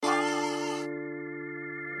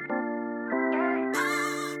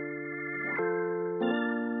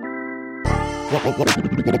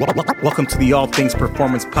Welcome to the All Things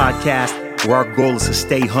Performance Podcast, where our goal is to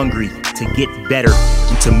stay hungry, to get better,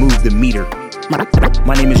 and to move the meter.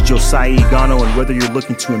 My name is Josiah Igano, and whether you're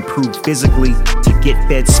looking to improve physically, to get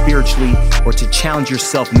fed spiritually, or to challenge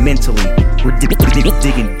yourself mentally, we're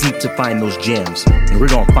digging deep to find those gems, and we're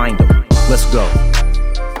gonna find them. Let's go.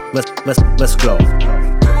 Let's go.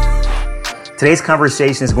 Today's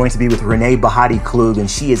conversation is going to be with Renee Bhatti-Klug, and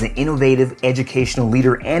she is an innovative educational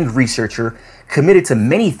leader and researcher committed to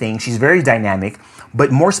many things. She's very dynamic,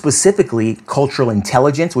 but more specifically, cultural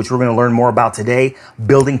intelligence, which we're going to learn more about today,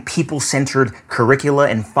 building people-centered curricula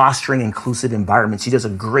and fostering inclusive environments. She does a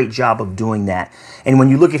great job of doing that. And when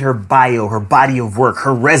you look at her bio, her body of work,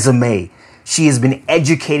 her resume, she has been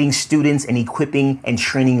educating students and equipping and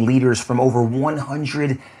training leaders from over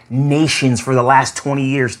 100 nations for the last 20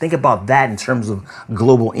 years. Think about that in terms of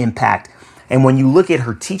global impact. And when you look at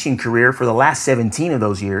her teaching career for the last 17 of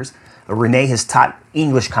those years, Renee has taught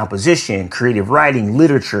English composition, creative writing,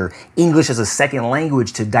 literature, English as a second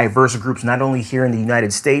language to diverse groups, not only here in the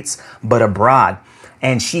United States, but abroad.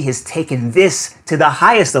 And she has taken this to the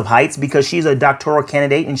highest of heights because she's a doctoral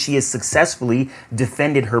candidate and she has successfully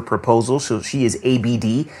defended her proposal. So she is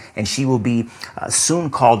ABD and she will be soon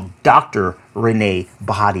called Dr. Renee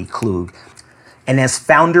Bhatti-Klug. And as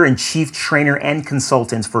founder and chief trainer and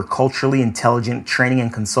consultant for Culturally Intelligent Training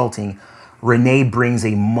and Consulting, Renee brings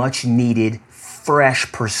a much needed,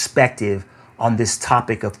 fresh perspective on this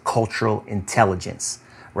topic of cultural intelligence,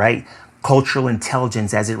 right? Cultural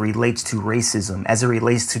intelligence as it relates to racism, as it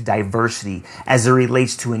relates to diversity, as it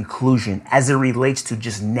relates to inclusion, as it relates to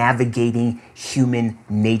just navigating human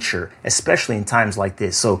nature, especially in times like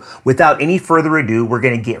this. So without any further ado, we're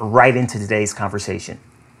going to get right into today's conversation.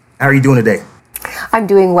 How are you doing today? I'm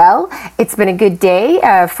doing well. It's been a good day,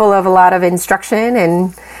 full of a lot of instruction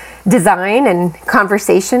and design and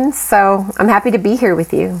conversations. So I'm happy to be here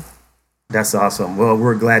with you. That's awesome. Well,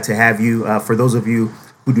 we're glad to have you. For those of you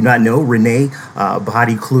who do not know, Renee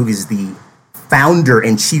Bhatti-Klug is the founder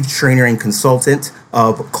and chief trainer and consultant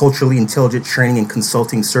of Culturally Intelligent Training and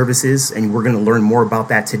Consulting Services. And we're going to learn more about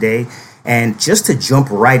that today. And just to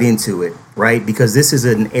jump right into it, right, because this is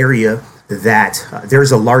an area that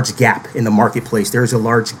there's a large gap in the marketplace. There's a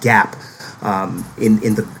large gap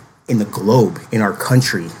in the globe, in our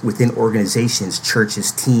country, within organizations,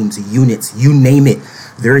 churches, teams, units, you name it.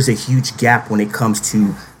 There is a huge gap when it comes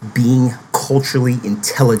to being culturally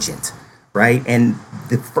intelligent, right? And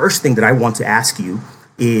the first thing that I want to ask you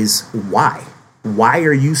is why? Why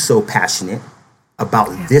are you so passionate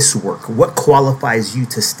about this work? What qualifies you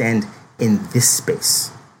to stand in this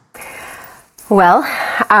space? Well,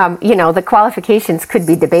 the qualifications could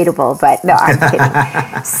be debatable, but no, I'm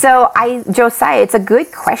kidding. So Josiah, it's a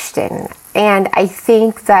good question. And I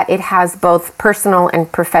think that it has both personal and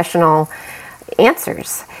professional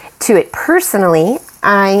answers to it. Personally,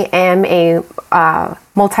 I am a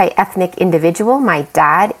multi-ethnic individual. My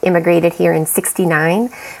dad immigrated here in '69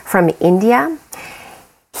 from India.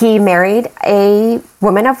 He married a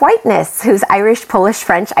woman of whiteness who's Irish, Polish,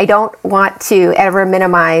 French. I don't want to ever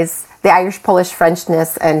minimize the Irish, Polish,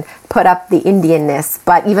 Frenchness and put up the Indianness.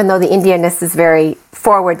 But even though the Indianness is very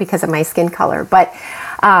forward because of my skin color. But,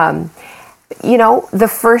 the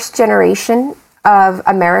first generation of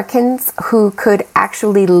Americans who could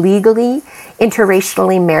actually legally,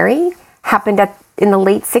 interracially marry happened in the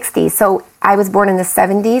late 60s. So I was born in the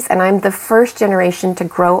 70s and I'm the first generation to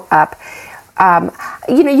grow up.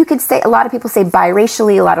 You could say, a lot of people say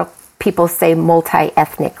biracially, a lot of people say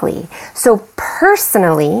multi-ethnically. So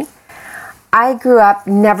personally, I grew up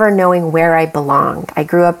never knowing where I belonged. I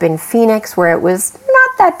grew up in Phoenix where it was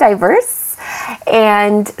not that diverse.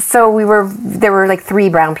 And so there were like 3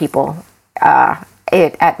 brown people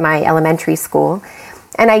at my elementary school.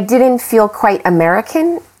 And I didn't feel quite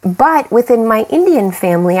American, but within my Indian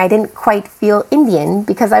family, I didn't quite feel Indian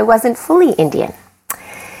because I wasn't fully Indian.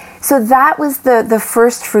 So that was the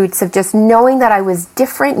first fruits of just knowing that I was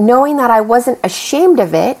different, knowing that I wasn't ashamed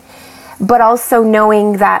of it, but also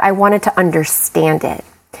knowing that I wanted to understand it.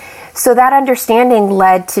 So that understanding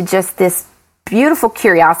led to just this beautiful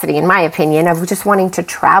curiosity, in my opinion, of just wanting to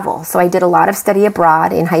travel. So I did a lot of study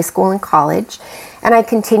abroad in high school and college, and I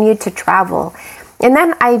continued to travel. And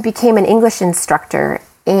then I became an English instructor,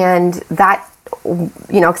 and that,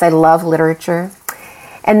 because I love literature,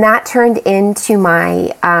 and that turned into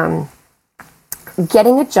my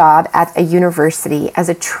getting a job at a university as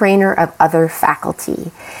a trainer of other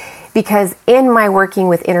faculty. Because in my working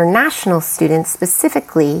with international students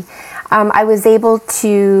specifically, I was able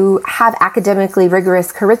to have academically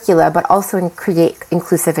rigorous curricula, but also create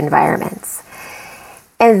inclusive environments.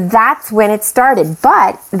 And that's when it started.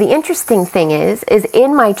 But the interesting thing is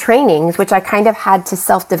in my trainings, which I kind of had to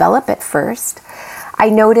self-develop at first, I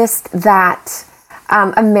noticed that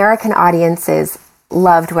American audiences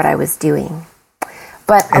loved what I was doing.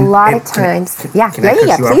 But a lot of times,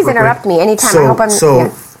 please interrupt me anytime.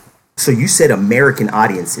 So you said American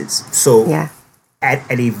audiences. So at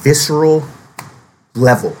a visceral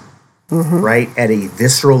level, right? At a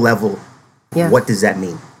visceral level, what does that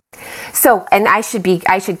mean? So, and I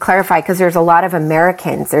should clarify, because there's a lot of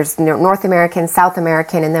Americans. There's North American, South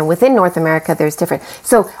American, and then within North America, there's different.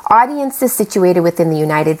 So, audiences situated within the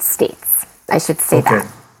United States. I should say that.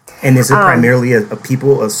 And is it primarily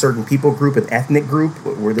a certain people group, an ethnic group?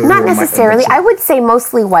 Not necessarily. I would say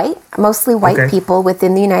mostly white people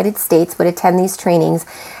within the United States would attend these trainings,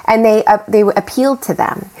 and they appealed to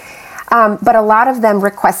them. But a lot of them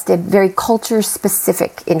requested very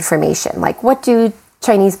culture-specific information, like what do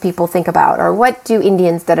Chinese people think about, or what do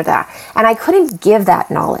Indians, da-da-da. And I couldn't give that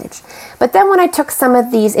knowledge. But then when I took some of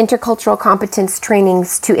these intercultural competence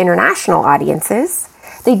trainings to international audiences,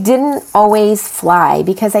 they didn't always fly,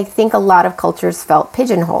 because I think a lot of cultures felt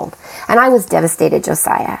pigeonholed. And I was devastated,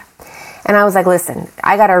 Josiah. And I was like, listen,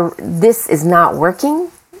 this is not working.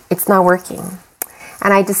 It's not working.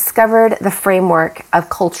 And I discovered the framework of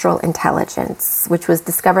cultural intelligence, which was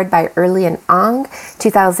discovered by Early and Ong,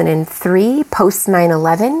 2003, post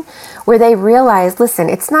 9/11, where they realized, listen,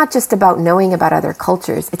 it's not just about knowing about other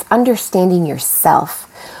cultures, it's understanding yourself.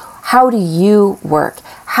 How do you work?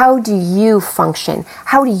 How do you function?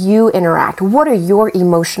 How do you interact? What are your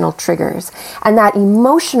emotional triggers? And that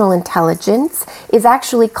emotional intelligence is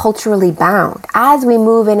actually culturally bound as we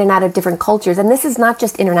move in and out of different cultures. And this is not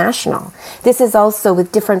just international. This is also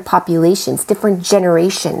with different populations, different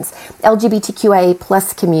generations, LGBTQIA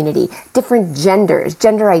plus community, different genders,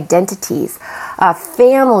 gender identities,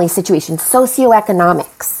 family situations,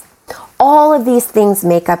 socioeconomics. All of these things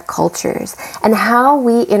make up cultures, and how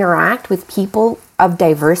we interact with people of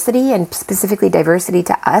diversity, and specifically diversity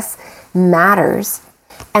to us, matters.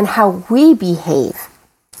 And how we behave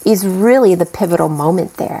is really the pivotal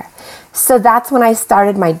moment there. So that's when I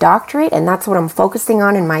started my doctorate, and that's what I'm focusing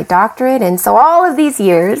on in my doctorate. And so all of these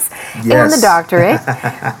years and the doctorate,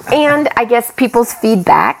 and I guess people's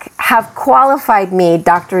feedback have qualified me,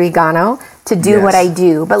 Dr. Igano, to do what I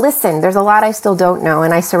do. But listen, there's a lot I still don't know,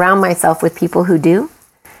 and I surround myself with people who do.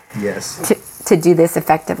 Yes. To do this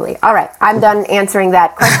effectively. All right, I'm done answering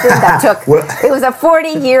that question. That took, it was a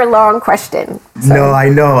 40-year-long question. So. No, I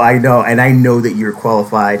know. And I know that you're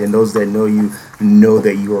qualified, and those that know you know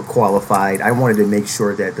that you are qualified. I wanted to make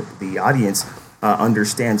sure that the audience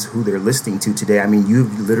understands who they're listening to today. I mean,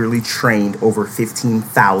 you've literally trained over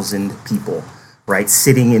 15,000 people, right,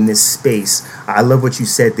 sitting in this space. I love what you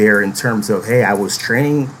said there in terms of, hey, I was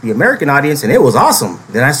training the American audience, and it was awesome.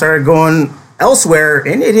 Then I started going elsewhere,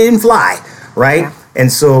 and it didn't fly. Right. Yeah.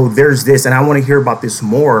 And so there's this, and I want to hear about this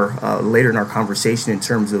more later in our conversation in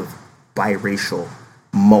terms of biracial,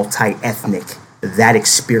 multi-ethnic, that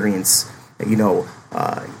experience. You know,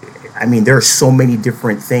 I mean, there are so many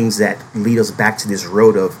different things that lead us back to this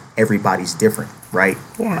road of everybody's different. Right.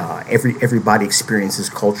 Yeah. Everybody experiences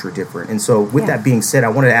culture different. And so with that being said, I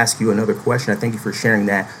wanted to ask you another question. I thank you for sharing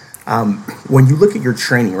that. When you look at your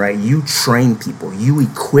training, right, you train people, you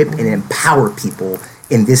equip and empower people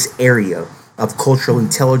in this area of cultural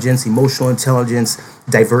intelligence, emotional intelligence,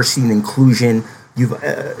 diversity and inclusion. You've,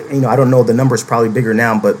 I don't know, the number's probably bigger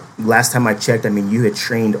now, but last time I checked, I mean, you had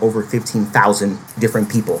trained over 15,000 different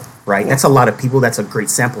people, right? That's a lot of people. That's a great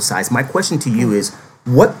sample size. My question to you is,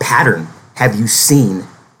 what pattern have you seen,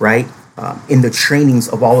 right, in the trainings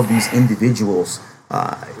of all of these individuals,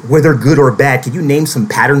 whether good or bad? Can you name some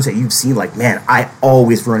patterns that you've seen? Like, man, I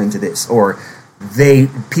always run into this, or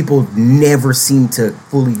people never seem to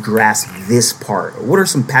fully grasp this part. What are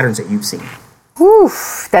some patterns that you've seen?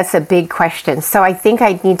 Oof, that's a big question. So I think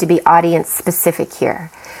I need to be audience specific here.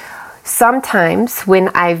 Sometimes when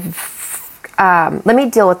let me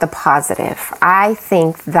deal with the positive. I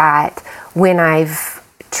think that when I've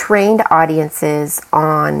trained audiences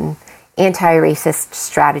on anti-racist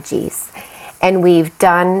strategies, and we've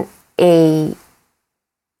done it's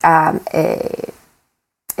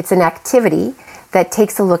an activity that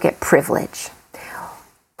takes a look at privilege.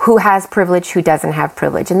 Who has privilege, who doesn't have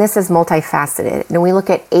privilege? And this is multifaceted. And we look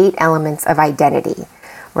at 8 elements of identity,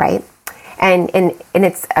 right? And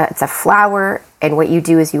it's a flower, and what you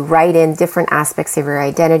do is you write in different aspects of your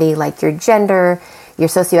identity, like your gender, your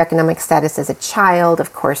socioeconomic status as a child,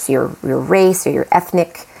 of course, your race or your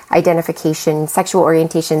ethnic identification, sexual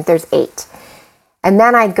orientation. There's 8. And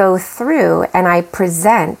then I go through and I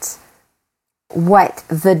present what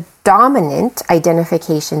the dominant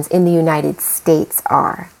identifications in the United States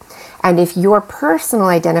are. And if your personal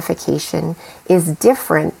identification is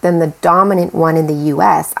different than the dominant one in the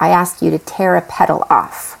US, I ask you to tear a petal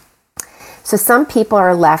off. So some people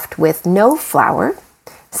are left with no flower,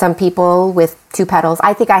 some people with 2 petals.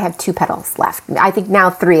 I think I have 2 petals left. I think now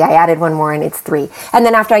 3. I added one more and it's 3. And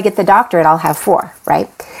then after I get the doctorate, I'll have 4, right?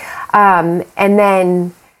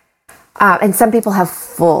 And some people have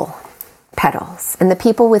full petals. And the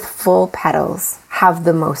people with full petals have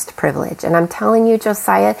the most privilege. And I'm telling you,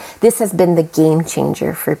 Josiah, this has been the game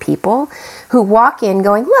changer for people who walk in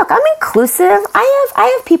going, look, I'm inclusive.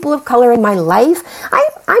 I have people of color in my life.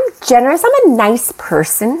 I'm generous. I'm a nice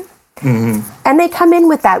person. Mm-hmm. And they come in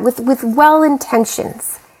with that, with well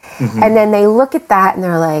intentions. Mm-hmm. And then they look at that and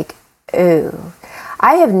they're like, ooh,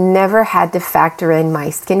 I have never had to factor in my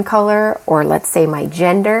skin color or let's say my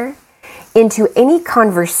gender into any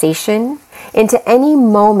conversation, into any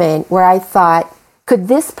moment where I thought, could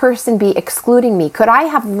this person be excluding me? Could I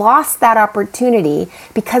have lost that opportunity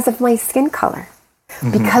because of my skin color,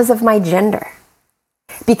 mm-hmm. because of my gender?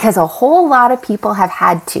 Because a whole lot of people have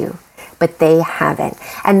had to, but they haven't.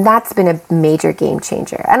 And that's been a major game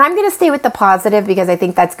changer. And I'm going to stay with the positive because I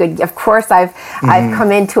think that's good. Of course, I've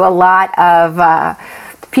come into a lot of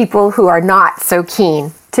people who are not so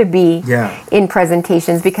keen to be in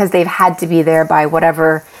presentations because they've had to be there by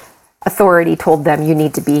whatever authority told them you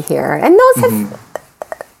need to be here. And those have,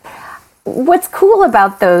 what's cool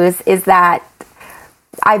about those is that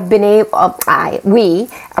I've been able,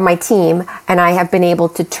 my team, and I have been able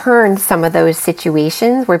to turn some of those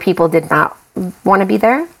situations where people did not want to be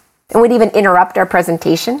there and would even interrupt our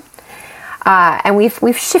presentation. And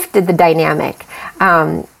we've shifted the dynamic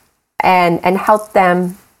and helped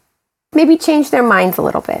them maybe change their minds a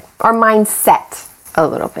little bit or mindset a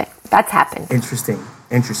little bit. That's happened.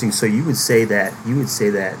 Interesting. So you would say that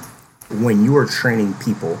when you are training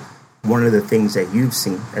people, one of the things that you've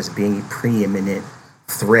seen as being a preeminent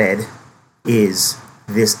thread is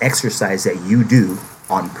this exercise that you do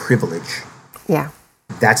on privilege. Yeah.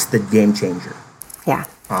 That's the game changer. Yeah.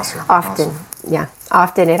 Awesome.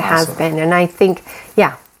 Often it has been. And I think,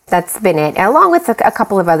 that's been it, along with a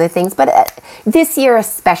couple of other things. But this year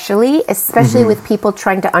especially with people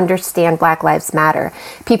trying to understand Black Lives Matter,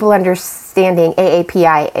 people understanding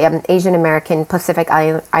AAPI, Asian American Pacific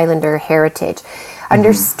Islander heritage,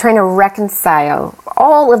 trying to reconcile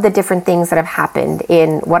all of the different things that have happened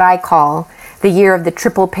in what I call the year of the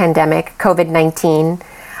triple pandemic, COVID-19,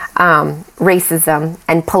 racism,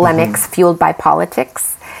 and polemics fueled by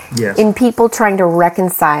politics. Yes. In people trying to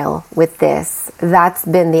reconcile with this, that's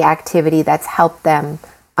been the activity that's helped them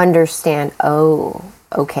understand, oh,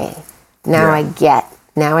 okay, now I get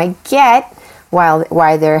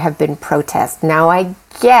why there have been protests. Now I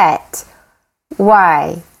get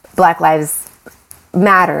why Black Lives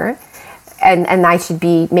Matter, and I should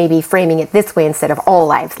be maybe framing it this way instead of all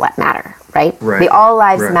lives matter, right? The all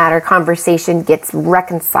lives matter conversation gets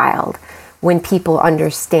reconciled when people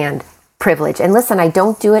understand privilege. And listen, I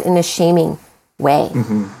don't do it in a shaming way.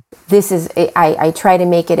 This is, I try to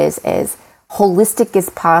make it as holistic as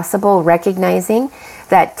possible, recognizing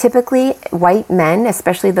that typically white men,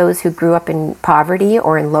 especially those who grew up in poverty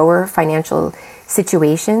or in lower financial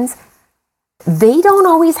situations, they don't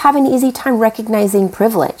always have an easy time recognizing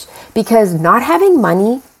privilege because not having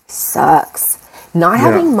money sucks. Not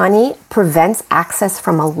having money prevents access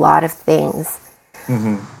from a lot of things.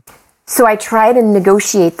 So I try to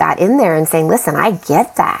negotiate that in there and saying, listen, I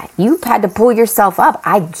get that. You've had to pull yourself up.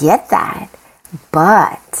 I get that.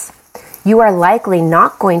 But you are likely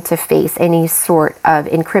not going to face any sort of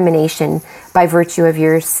incrimination by virtue of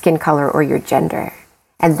your skin color or your gender.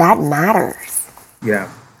 And that matters.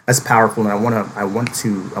 Yeah, that's powerful. And I want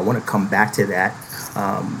to come back to that,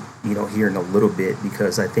 here in a little bit,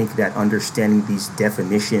 because I think that understanding these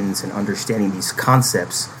definitions and understanding these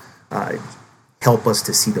concepts help us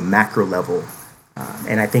to see the macro level.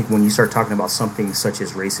 And I think when you start talking about something such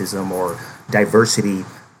as racism or diversity,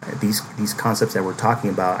 these concepts that we're talking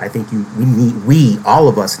about, I think all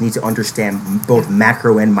of us need to understand both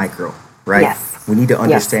macro and micro, right? Yes. We need to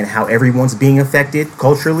understand how everyone's being affected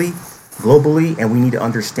culturally, globally, and we need to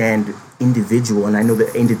understand individuals, and I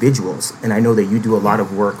know that you do a lot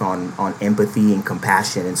of work on empathy and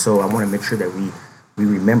compassion, and so I want to make sure that we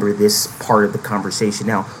remember this part of the conversation.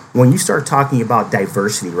 Now, when you start talking about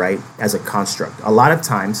diversity, right, as a construct, a lot of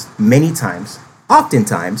times, many times,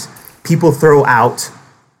 oftentimes, people throw out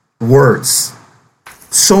words,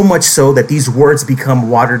 so much so that these words become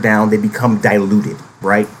watered down, they become diluted,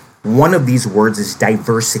 right? One of these words is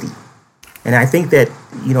diversity. And I think that,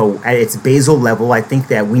 at its basal level, I think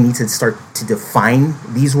that we need to start to define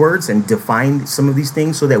these words and define some of these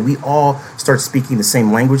things so that we all start speaking the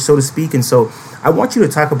same language, so to speak. And so I want you to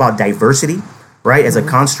talk about diversity, right, as a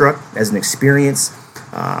construct, as an experience.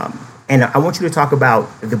 And I want you to talk about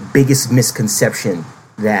the biggest misconception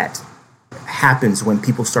that happens when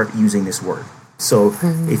people start using this word. So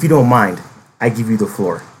if you don't mind, I give you the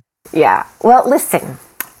floor. Yeah. Well, listen,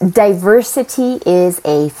 diversity is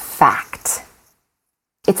a fact.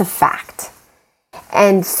 It's a fact.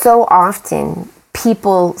 And so often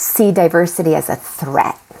people see diversity as a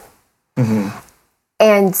threat.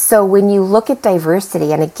 And so when you look at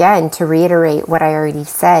diversity, and again, to reiterate what I already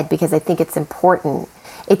said, because I think it's important,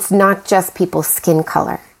 it's not just people's skin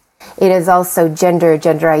color. It is also gender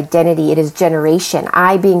identity. It is generation.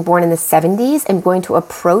 I, being born in the 70s, am going to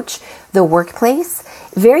approach the workplace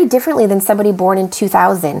very differently than somebody born in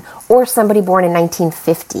 2000 or somebody born in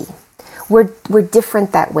 1950. We're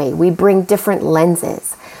different that way. We bring different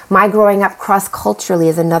lenses. My growing up cross-culturally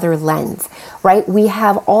is another lens, right? We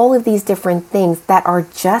have all of these different things that are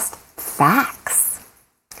just facts.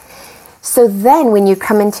 So then when you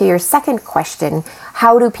come into your second question,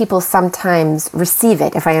 how do people sometimes receive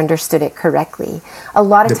it, if I understood it correctly? A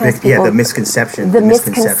lot of times people... the misconception. The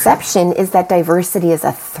misconception is that diversity is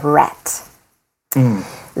a threat.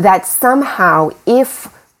 That somehow if...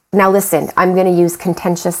 Now listen, I'm going to use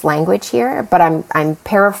contentious language here, but I'm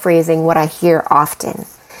paraphrasing what I hear often.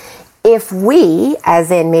 If we,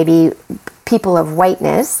 as in maybe people of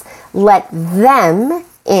whiteness, let them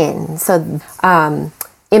in, so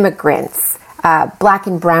immigrants, black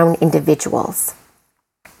and brown individuals,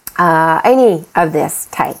 any of this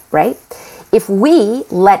type, right? If we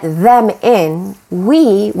let them in,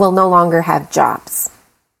 we will no longer have jobs,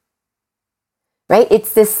 right?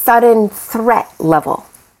 It's this sudden threat level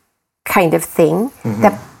kind of thing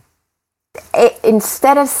that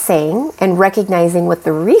instead of saying and recognizing what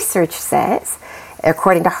the research says,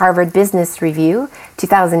 according to Harvard Business Review,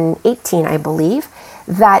 2018, I believe,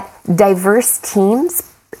 that diverse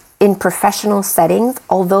teams in professional settings,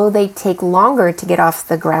 although they take longer to get off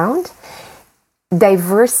the ground,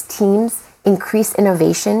 diverse teams increase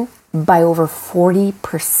innovation by over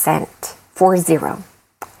 40%, 40.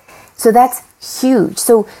 So that's huge.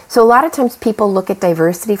 So a lot of times people look at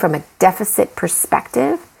diversity from a deficit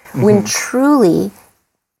perspective when truly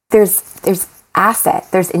there's asset,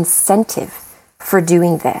 there's incentive for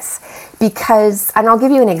doing this. Because, and I'll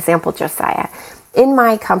give you an example, Josiah. In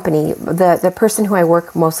my company, the person who I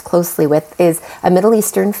work most closely with is a Middle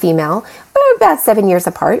Eastern female, about 7 years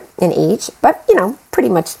apart in age, but, pretty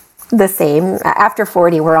much the same. After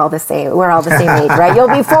 40, we're all the same. We're all the same age, right? You'll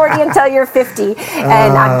be 40 until you're 50.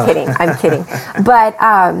 And I'm kidding. But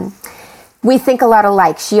we think a lot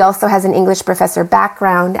alike. She also has an English professor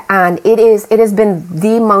background, and it has been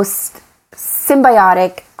the most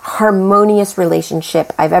symbiotic, harmonious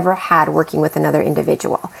relationship I've ever had working with another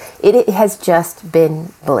individual. It has just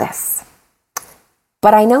been bliss.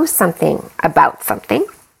 But I know something about something.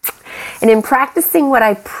 And in practicing what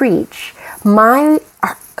I preach,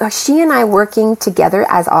 she and I working together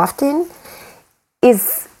as often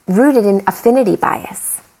is rooted in affinity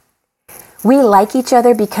bias. We like each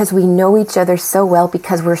other because we know each other so well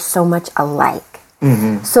because we're so much alike.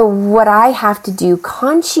 So what I have to do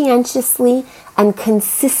conscientiously and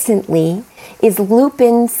consistently is loop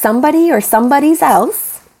in somebody or somebody's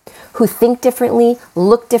else who think differently,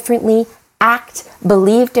 look differently, act,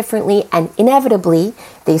 believe differently, and inevitably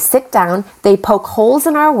they sit down, they poke holes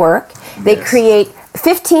in our work, they create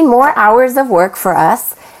 15 more hours of work for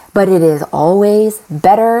us, but it is always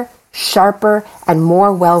better, sharper, and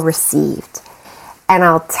more well received. And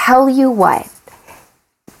I'll tell you what,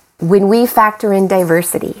 when we factor in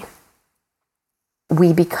diversity,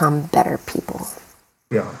 we become better people.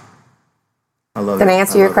 Yeah. I love it. Did I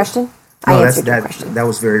answer your question? No, I answered your question. That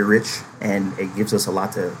was very rich, and it gives us a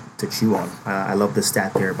lot to chew on. I love the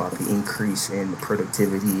stat there about the increase in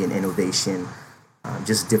productivity and innovation,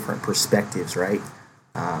 just different perspectives, right?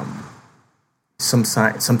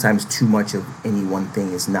 Sometimes too much of any one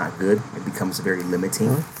thing is not good. It becomes very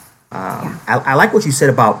limiting. I like what you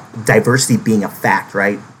said about diversity being a fact,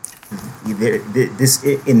 right?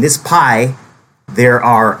 In this pie, there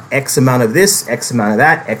are X amount of this, X amount of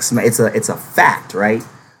that, X amount. It's a fact, right?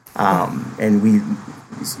 And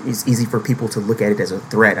it's easy for people to look at it as a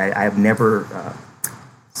threat. I have never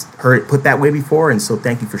heard it put that way before, and so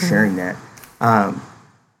thank you for sharing that.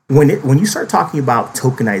 When you start talking about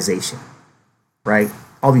tokenization, right?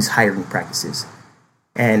 All these hiring practices,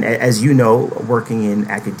 and as you know, working in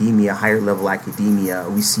academia, higher level academia,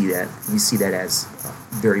 we see that as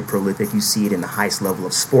very prolific. You see it in the highest level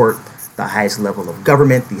of sport, the highest level of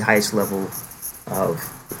government, the highest level of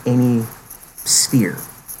any sphere,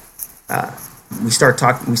 we start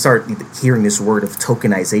hearing this word of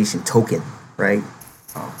tokenization, token, right?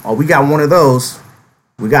 Oh, we got one of those.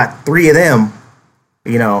 We got 3 of them.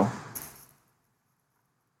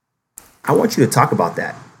 I want you to talk about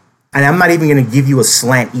that. And I'm not even going to give you a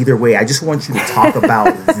slant either way. I just want you to talk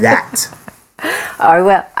about that.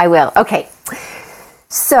 I will. Okay.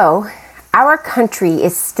 So our country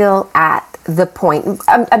is still at the point,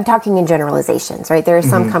 I'm talking in generalizations, right? There are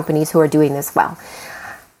some companies who are doing this well.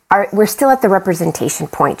 We're still at the representation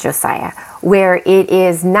point, Josiah, where it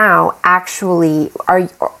is now actually,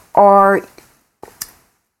 is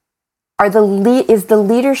the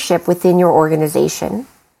leadership within your organization,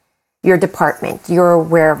 your department, your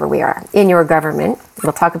wherever we are, in your government,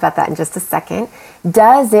 we'll talk about that in just a second,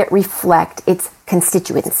 does it reflect its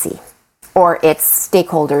constituency or its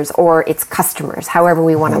stakeholders or its customers, however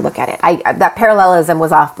we want to look at it? That parallelism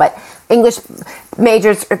was off, but English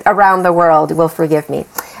majors around the world will forgive me.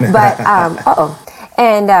 But,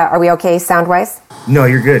 And are we okay sound-wise? No,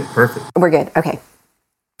 you're good. Perfect. We're good. Okay.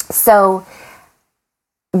 So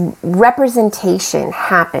representation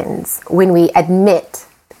happens when we admit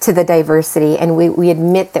to the diversity and we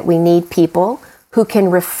admit that we need people who can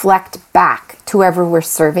reflect back to whoever we're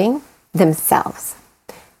serving themselves.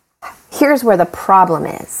 Here's where the problem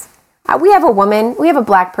is. We have a woman, we have a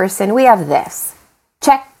black person, we have this.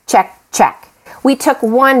 Check, check, check. We took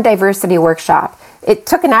one diversity workshop. It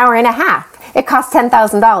took an hour and a half. It cost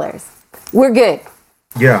 $10,000. We're good.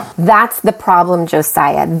 Yeah. That's the problem,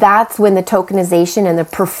 Josiah. That's when the tokenization and the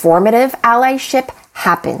performative allyship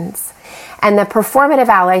happens. And the performative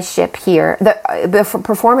allyship here, the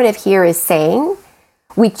performative here is saying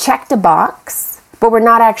we checked a box, but we're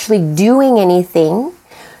not actually doing anything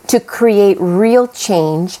to create real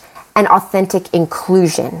change and authentic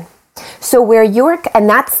inclusion. So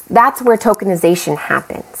that's where tokenization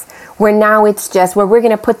happens. Where now it's just where we're going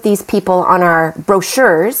to put these people on our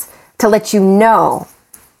brochures to let you know.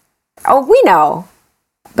 Oh, we know.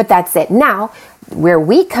 But that's it. Now, where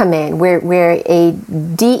we come in, where a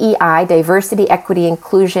DEI, diversity, equity,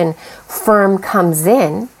 inclusion firm comes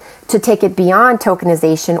in to take it beyond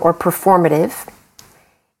tokenization or performative,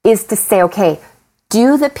 is to say, okay,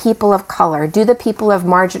 do the people of color, do the people of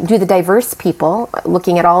margin, do the diverse people,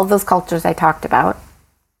 looking at all of those cultures I talked about,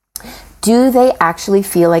 do they actually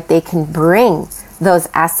feel like they can bring those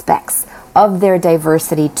aspects of their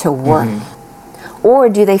diversity to work? Or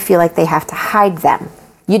do they feel like they have to hide them?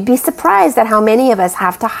 You'd be surprised at how many of us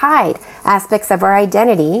have to hide aspects of our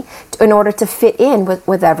identity in order to fit in with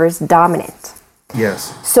whatever's dominant.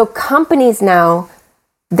 Yes. So companies now,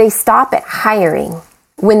 they stop at hiring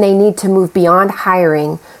when they need to move beyond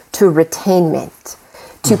hiring to retainment,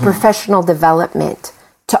 to professional development,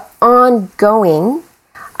 to ongoing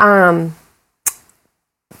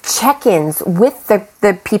check-ins with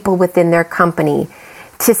the people within their company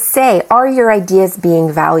to say, are your ideas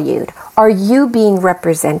being valued? Are you being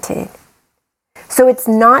represented? So it's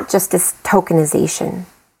not just this tokenization.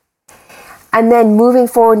 And then moving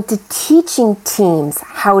forward to teaching teams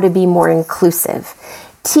how to be more inclusive,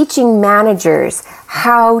 teaching managers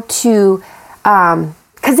how to,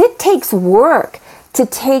 because it takes work to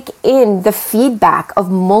take in the feedback of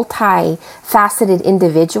multifaceted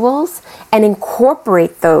individuals and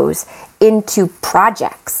incorporate those into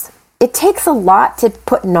projects. It takes a lot to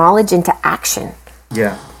put knowledge into action.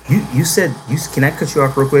 Yeah. You said, can I cut you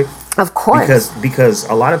off real quick? Of course. Because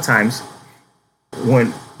a lot of times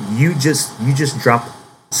when you just drop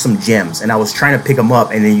some gems and I was trying to pick them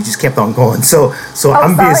up and then you just kept on going. So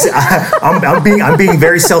I'm being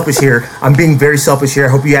very selfish here. I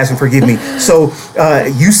hope you guys can forgive me. So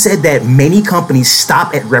you said that many companies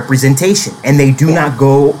stop at representation and they do not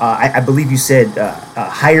go, I believe you said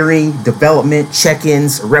hiring, development,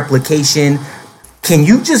 check-ins, replication. Can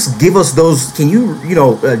you just give us those, can you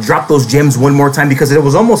drop those gems one more time? Because it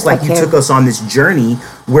was almost like you took us on this journey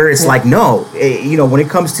where it's like, no, when it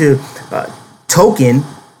comes to token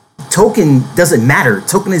doesn't matter.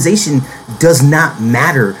 Tokenization does not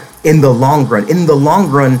matter in the long run. In the long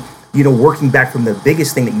run, working back from the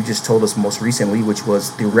biggest thing that you just told us most recently, which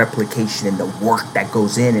was the replication and the work that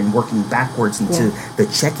goes in and working backwards into the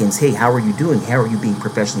check-ins. Hey, how are you doing? How are you being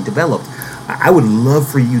professionally developed? I would love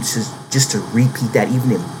for you to repeat that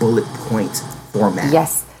even in bullet point format.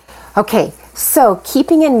 Yes. Okay. So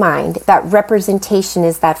keeping in mind that representation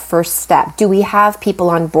is that first step. Do we have people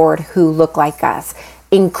on board who look like us?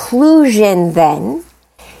 Inclusion then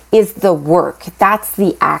is the work. That's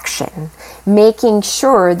the action. Making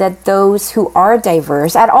sure that those who are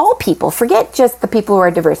diverse, at all people, forget just the people who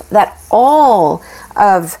are diverse, that all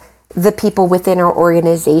of the people within our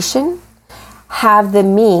organization have the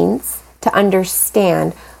means to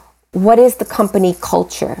understand what is the company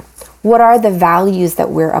culture, what are the values that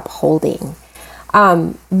we're upholding,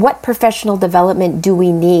 what professional development do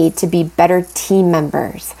we need to be better team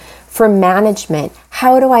members. For management,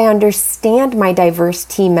 how do I understand my diverse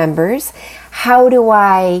team members? How do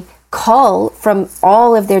I cull from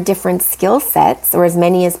all of their different skill sets, or as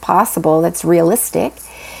many as possible that's realistic?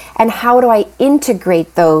 And how do I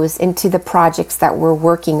integrate those into the projects that we're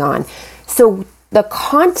working on? So the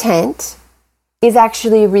content is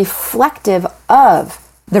actually reflective of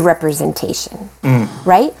the representation,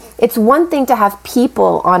 right? It's one thing to have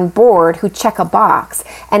people on board who check a box,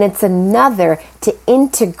 and it's another to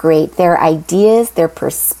integrate their ideas, their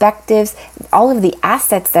perspectives, all of the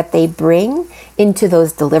assets that they bring into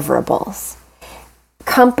those deliverables.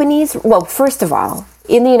 Companies, well, first of all,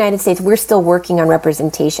 in the United States, we're still working on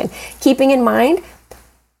representation. Keeping in mind,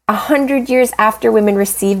 100 years after women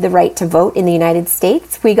received the right to vote in the United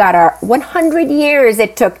States, we got our 100 years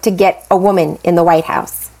it took to get a woman in the White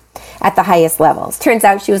House at the highest levels. Turns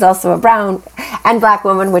out she was also a brown and black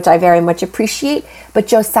woman, which I very much appreciate. But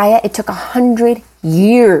Josiah, it took 100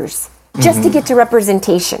 years just to get to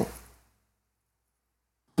representation.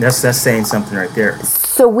 That's saying something right there.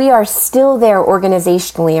 So we are still there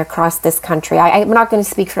organizationally across this country. I'm not going to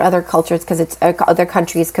speak for other cultures because it's other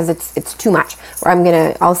countries because it's too much. Or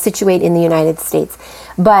I'll situate in the United States,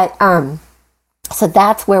 but so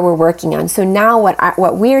that's where we're working on. So now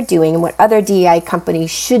what we're doing and what other DEI companies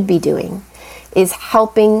should be doing is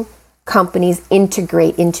helping companies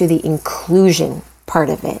integrate into the inclusion part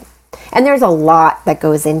of it. And there's a lot that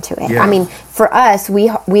goes into it. Yeah. I mean, for us, we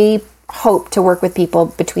hope to work with people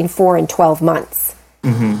between 4 and 12 months.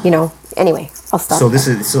 Anyway, I'll stop. So this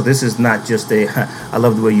is not just a. I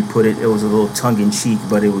love the way you put it. It was a little tongue in cheek,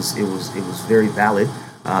 but it was very valid.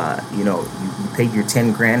 You paid your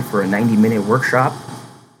 $10,000 for a 90-minute workshop.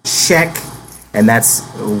 Check, and that's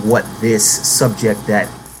what this subject that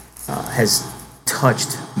has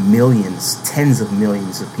touched millions, tens of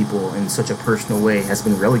millions of people in such a personal way has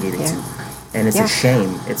been relegated to, and it's a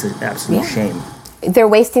shame. It's an absolute shame. They're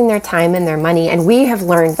wasting their time and their money, and we have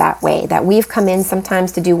learned that way, that we've come in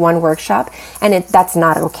sometimes to do one workshop, and that's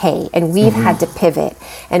not okay, and we've had to pivot,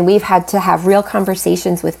 and we've had to have real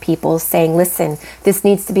conversations with people saying, listen, this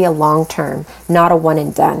needs to be a long term, not a one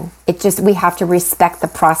and done. We have to respect the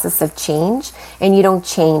process of change, and you don't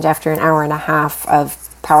change after an hour and a half of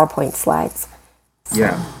PowerPoint slides. So.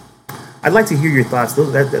 Yeah. I'd like to hear your thoughts.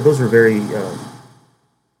 Those were very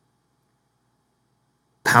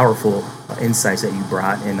powerful insights that you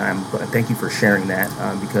brought, and thank you for sharing that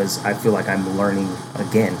because I feel like I'm learning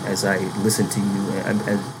again as I listen to you,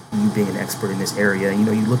 as you being an expert in this area. You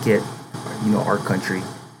look at our country,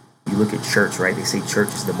 you look at church, right? They say church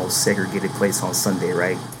is the most segregated place on Sunday,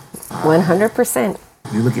 right? 100%.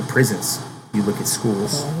 You look at prisons, you look at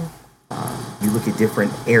schools, you look at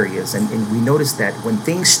different areas, and we notice that when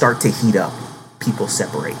things start to heat up, people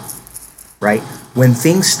separate, right? When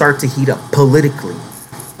things start to heat up politically,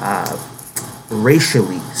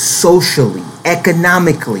 racially, socially,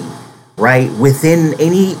 economically, right? Within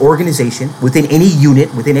any organization, within any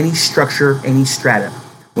unit, within any structure, any strata.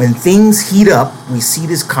 When things heat up, we see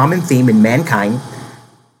this common theme in mankind.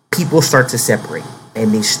 People start to separate,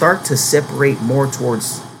 and they start to separate more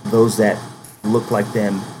towards those that look like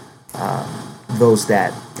them, those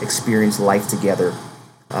that experience life together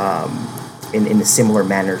in the similar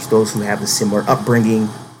manners, those who have a similar upbringing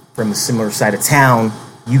from a similar side of town.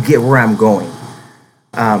 You get where I'm going.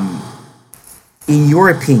 In your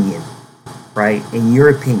opinion, right? In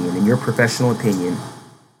your professional opinion,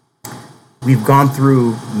 we've gone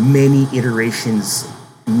through many iterations,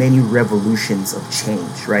 many revolutions of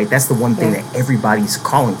change, right? That's the one thing that everybody's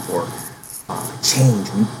calling for. Change.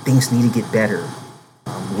 Things need to get better.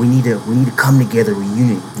 We need to come together. We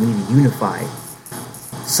need to unify.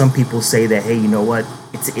 Some people say that, hey, you know what?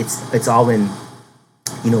 It's all in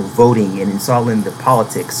voting, and it's all in the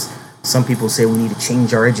politics. Some people say we need to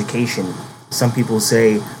change our education. Some people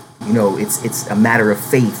say, it's a matter of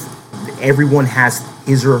faith. Everyone has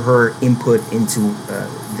his or her input into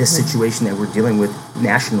this situation that we're dealing with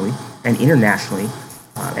nationally and internationally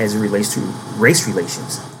as it relates to race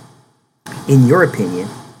relations. In your opinion,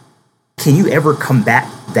 can you ever combat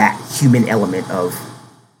that human element of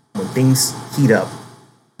when things heat up,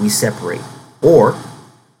 we separate? Or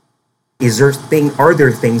are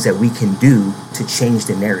there things that we can do to change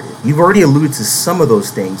the narrative? You've already alluded to some of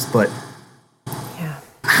those things, but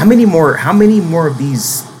how many more of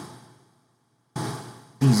these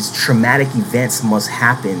traumatic events must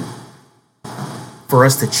happen for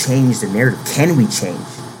us to change the narrative? Can we change?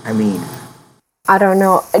 I mean, I don't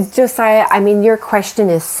know. Josiah, I mean, your question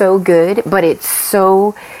is so good, but it's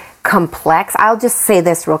so complex. I'll just say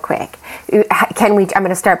this real quick. I'm going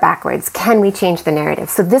to start backwards. Can we change the narrative?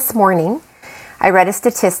 So this morning, I read a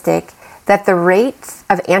statistic that the rate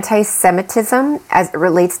of anti-Semitism as it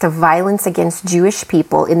relates to violence against Jewish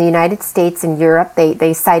people in the United States and Europe,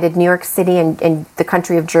 they cited New York City and the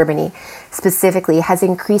country of Germany specifically, has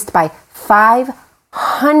increased by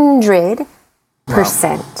 500%. Wow.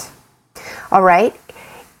 All right.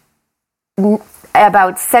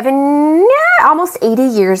 About almost 80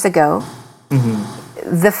 years ago,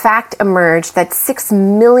 the fact emerged that 6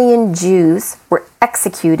 million Jews were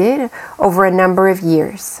executed over a number of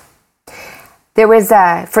years. There was,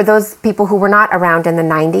 for those people who were not around in the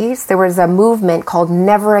 90s, there was a movement called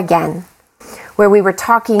Never Again, where we were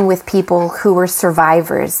talking with people who were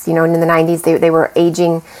survivors. You know, in the 90s, they were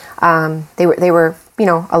aging. They were, you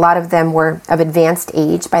know, a lot of them were of advanced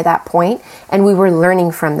age by that point, and we were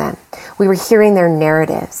learning from them. We were hearing their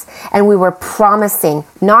narratives, and we were promising,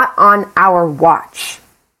 not on our watch.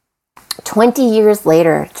 20 years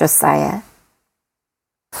later, Josiah,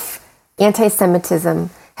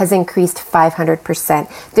 anti-Semitism has increased 500%.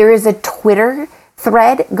 There is a Twitter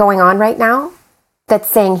thread going on right now that's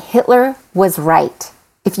saying Hitler was right.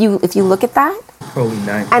 If you look at that, holy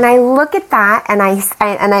night. And I look at that, and I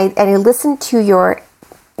listen to your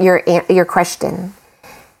question,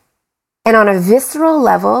 and on a visceral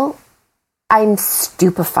level, I'm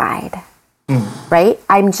stupefied. Right?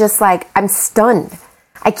 I'm just like, I'm stunned.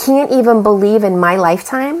 I can't even believe in my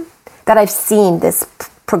lifetime that I've seen this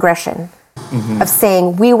progression of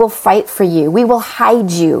saying, we will fight for you. We will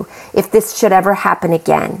hide you if this should ever happen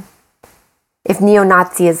again. If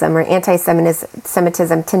neo-Nazism or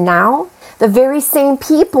anti-Semitism, to now, the very same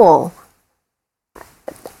people,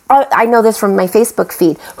 I know this from my Facebook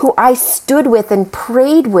feed, who I stood with and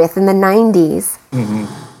prayed with in the 90s,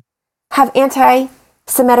 have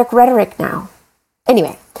anti-Semitic rhetoric now.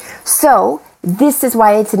 Anyway, so this is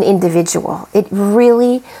why it's an individual. It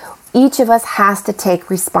really, each of us has to take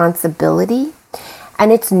responsibility,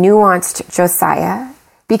 and it's nuanced, Josiah,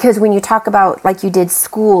 because when you talk about, like you did,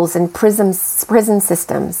 schools and prison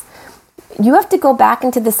systems, you have to go back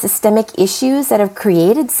into the systemic issues that have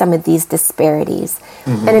created some of these disparities.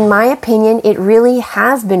 And in my opinion, it really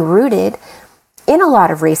has been rooted in a lot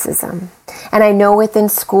of racism. And I know within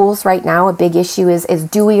schools right now, a big issue is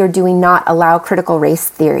do we or do we not allow critical race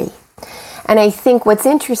theory? And I think what's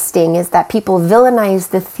interesting is that people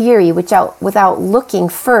villainize the theory without looking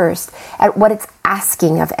first at what it's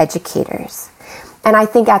asking of educators. And I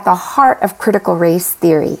think at the heart of critical race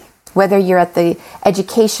theory, whether you're at the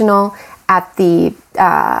educational, at the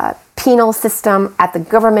penal system, at the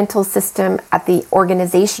governmental system, at the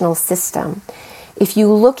organizational system, if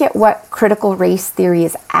you look at what critical race theory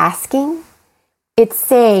is asking, it's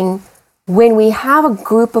saying when we have a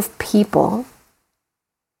group of people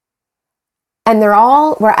and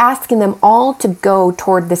we're asking them all to go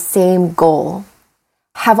toward the same goal,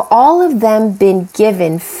 have all of them been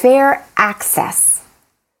given fair access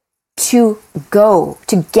to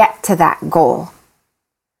get to that goal?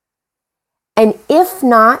 And if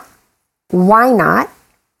not, why not?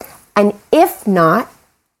 And if not,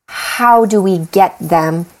 how do we get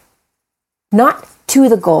them not to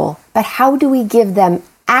the goal, but how do we give them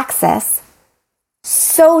access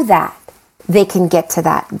so that they can get to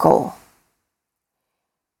that goal?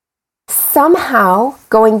 Somehow,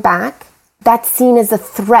 going back, that's seen as a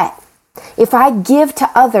threat. If I give to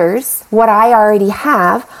others what I already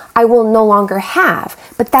have, I will no longer have.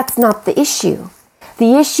 But that's not the issue.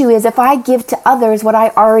 The issue is if I give to others what I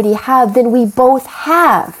already have, then we both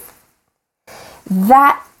have.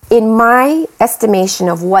 That, in my estimation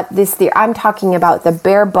of what this theory, I'm talking about the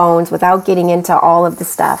bare bones without getting into all of the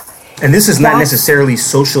stuff. And this is not necessarily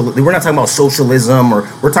social. We're not talking about socialism, or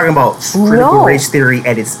we're talking about critical race theory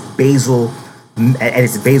at its basal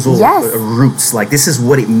roots. Like, this is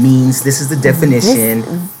what it means. This is the definition.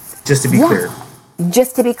 Just to be clear.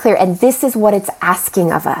 Just to be clear. And this is what it's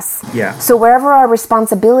asking of us. Yeah. So wherever our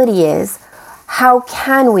responsibility is, how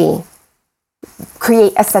can we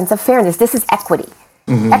create a sense of fairness? This is equity.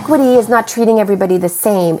 Equity is not treating everybody the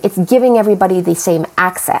same. It's giving everybody the same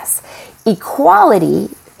access. Equality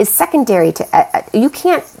is secondary to, you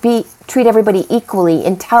can't treat everybody equally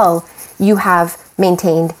until you have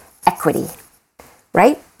maintained equity,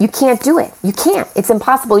 right? You can't do it. You can't. It's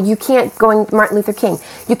impossible. You can't, going Martin Luther King,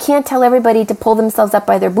 you can't tell everybody to pull themselves up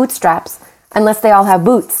by their bootstraps unless they all have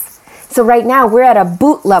boots. So right now we're at a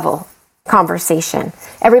boot level conversation.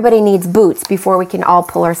 Everybody needs boots before we can all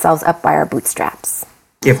pull ourselves up by our bootstraps.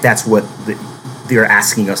 If that's what they're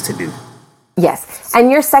asking us to do. Yes.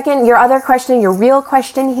 And your other question, your real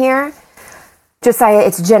question here, Josiah,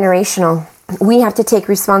 it's generational. We have to take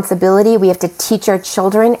responsibility. We have to teach our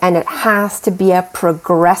children, and it has to be a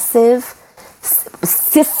progressive,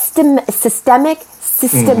 systematic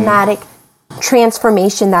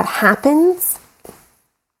transformation that happens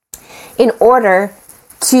in order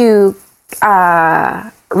to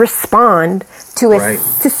respond to a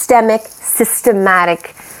systematic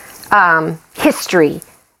history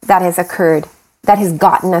that has occurred, that has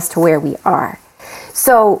gotten us to where we are.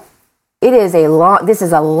 So this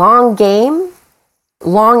is a long game,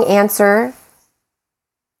 long answer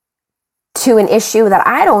to an issue that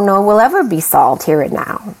I don't know will ever be solved here and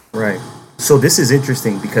now. Right. So this is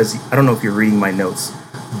interesting because I don't know if you're reading my notes,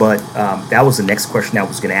 but that was the next question I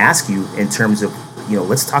was going to ask you in terms of,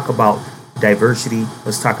 let's talk about diversity.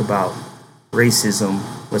 Let's talk about racism.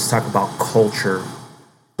 Let's talk about culture.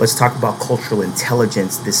 Let's talk about cultural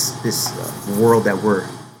intelligence, this world that we're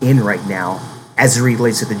in right now as it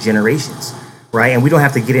relates to the generations, right? And we don't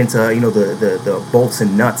have to get into, the bolts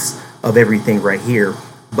and nuts of everything right here,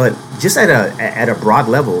 but just at a broad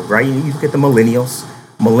level, right? You look at the millennials.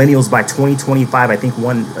 Millennials by 2025, I think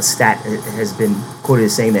a stat has been quoted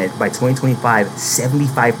as saying that by 2025,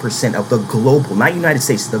 75% of the global, not United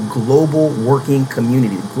States, the global working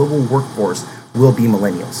community, the global workforce will be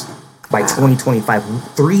millennials. By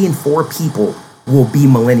 2025, 3 in 4 people will be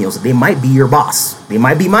millennials. They might be your boss. They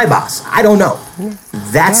might be my boss. I don't know.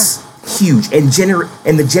 That's huge. And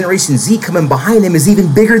the Generation Z coming behind them is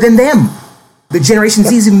even bigger than them. The Generation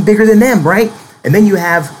Z is even bigger than them, right? And then you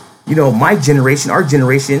have, my generation, our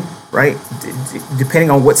generation, right? Depending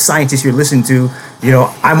on what scientist you're listening to,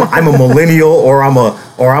 I'm a millennial or I'm a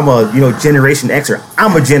Generation Xer.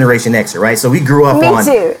 I'm a Generation Xer, right? So we grew up on,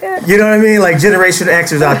 too. You know what I mean? Like Generation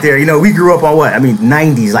Xers out there, we grew up on what? I mean,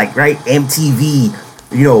 90s, like, right? MTV,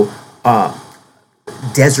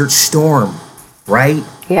 Desert Storm, right?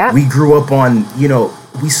 Yeah. We grew up on,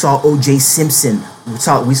 we saw O.J. Simpson. We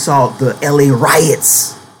saw the LA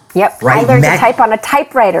riots. Yep. Right? I learned to type on a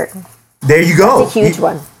typewriter. There you go. That's a huge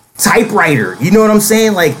one. Typewriter. You know what I'm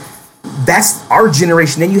saying? Like, that's our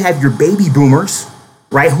generation. Then you have your baby boomers,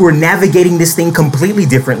 right, who are navigating this thing completely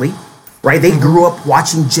differently, right? They grew up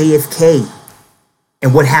watching JFK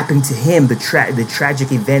and what happened to him, the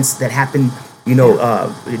tragic events that happened,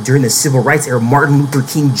 during the civil rights era, Martin Luther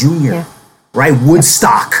King Jr., right?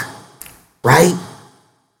 Woodstock, right?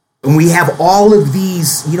 And we have all of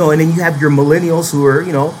these, and then you have your millennials who are,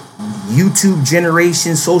 YouTube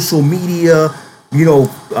generation, social media,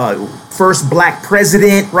 first black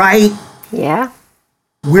president, right? Yeah.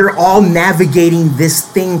 We're all navigating this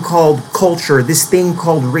thing called culture, this thing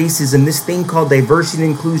called racism, this thing called diversity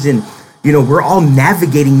and inclusion. We're all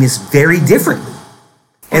navigating this very differently.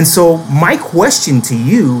 And so my question to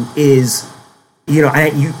you is,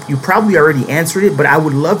 you probably already answered it, but I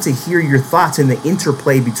would love to hear your thoughts in the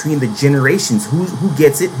interplay between the generations. Who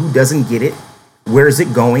gets it? Who doesn't get it? Where is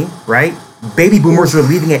it going? Right? Baby boomers are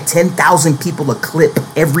leaving at 10,000 people a clip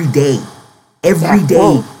every day. Every day,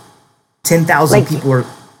 Whoa. 10,000 people are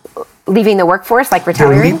leaving the workforce, like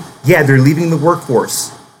retiring. They're leaving the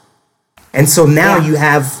workforce, and so now you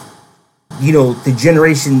have, the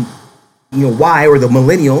generation, Y, or the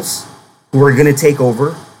millennials, who are going to take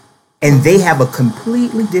over. And they have a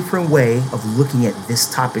completely different way of looking at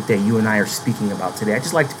this topic that you and I are speaking about today. I'd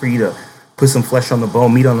just like for you to put some flesh on the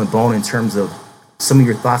bone, meat on the bone in terms of some of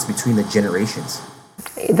your thoughts between the generations.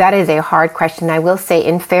 That is a hard question. I will say,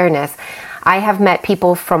 in fairness, I have met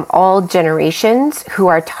people from all generations who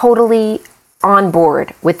are totally on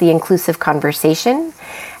board with the inclusive conversation.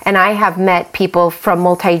 And I have met people from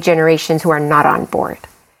multi-generations who are not on board.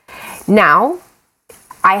 Now,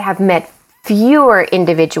 I have met fewer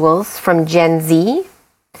individuals from Gen Z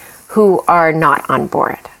who are not on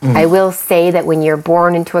board. I will say that when you're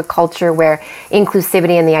born into a culture where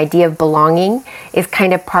inclusivity and the idea of belonging is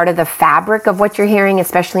kind of part of the fabric of what you're hearing,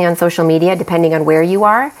 especially on social media, depending on where you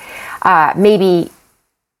are, maybe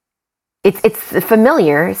it's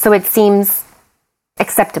familiar, so it seems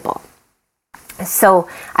acceptable. So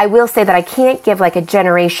I will say that I can't give like a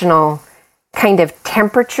generational kind of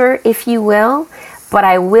temperature, if you will, but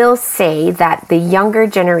I will say that the younger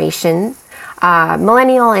generation,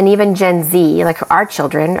 millennial and even Gen Z, like our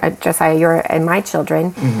children, Josiah, your and my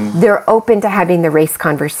children, they're open to having the race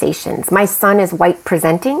conversations. My son is white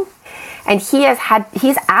presenting, and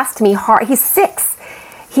he's asked me hard, he's 6.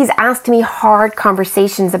 He's asked me hard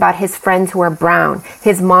conversations about his friends who are brown,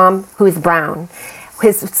 his mom who is brown,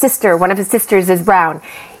 his sister, one of his sisters is brown.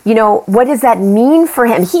 What does that mean for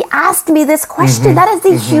him? He asked me this question. That is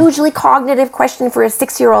a hugely cognitive question for a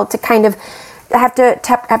 6-year-old to kind of have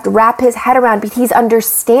to wrap his head around, but he's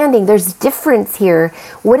understanding there's difference here.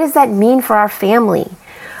 What does that mean for our family?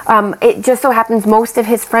 It just so happens most of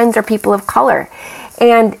his friends are people of color,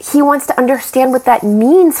 and he wants to understand what that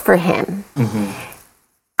means for him.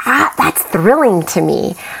 That's thrilling to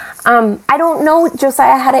me. I don't know,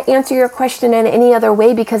 Josiah, how to answer your question in any other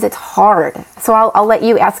way because it's hard. So I'll let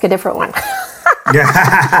you ask a different one.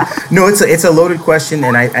 No, it's a loaded question,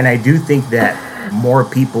 and I do think that more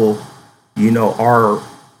people, are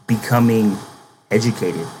becoming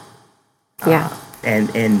educated. Yeah. And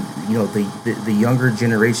the younger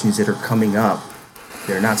generations that are coming up,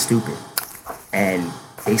 they're not stupid, and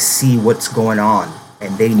they see what's going on,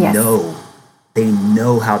 and they know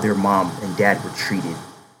how their mom and dad were treated.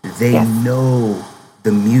 They know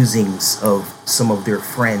the musings of some of their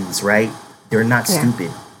friends, right? They're not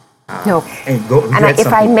stupid. No. And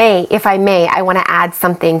if I may, I want to add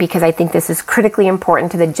something because I think this is critically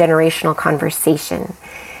important to the generational conversation.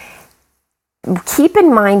 Keep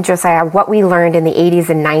in mind, Josiah, what we learned in the 80s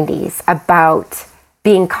and 90s about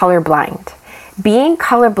being colorblind. Being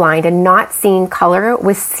colorblind and not seeing color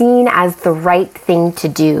was seen as the right thing to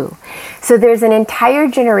do. So there's an entire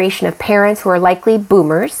generation of parents who are likely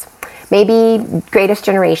boomers, maybe greatest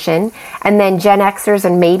generation, and then Gen Xers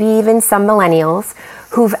and maybe even some millennials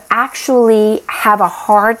who've actually have a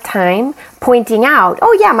hard time pointing out,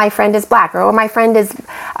 oh yeah, my friend is black, or my friend is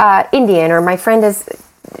Indian, or my friend is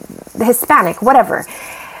Hispanic, whatever.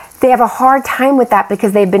 They have a hard time with that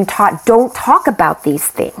because they've been taught, don't talk about these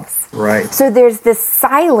things. Right. So there's this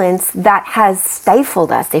silence that has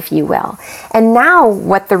stifled us, if you will. And now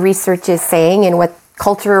what the research is saying and what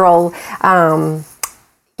cultural,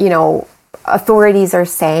 authorities are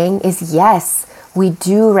saying is, yes, we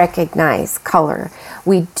do recognize color.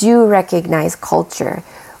 We do recognize culture.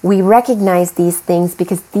 We recognize these things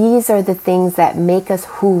because these are the things that make us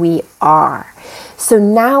who we are. So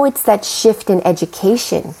now it's that shift in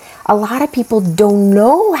education. A lot of people don't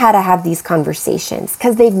know how to have these conversations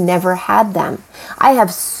because they've never had them. I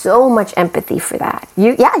have so much empathy for that.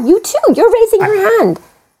 You too. You're raising your hand.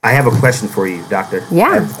 I have a question for you, Doctor. Yeah.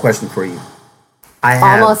 I have a question for you.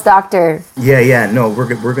 Almost, Doctor. Yeah. No, we're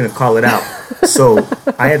going to call it out. So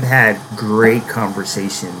I have had great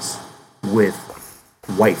conversations with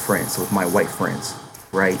my white friends,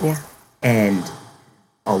 right? Yeah. And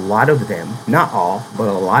a lot of them, not all, but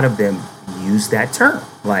a lot of them use that term.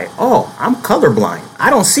 Like, oh, I'm colorblind.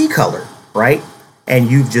 I don't see color, right?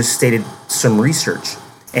 And you've just stated some research.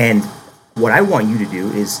 And what I want you to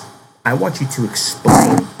do is I want you to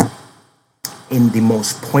explain in the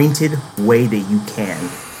most pointed way that you can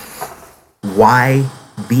why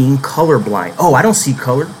being colorblind. Oh, I don't see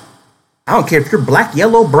color. I don't care if you're black,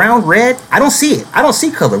 yellow, brown, red. I don't see it. I don't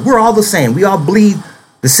see color. We're all the same. We all bleed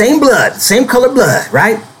the same blood, same color blood,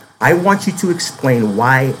 right? I want you to explain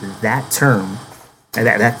why that term and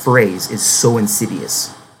that phrase is so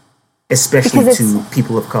insidious, especially to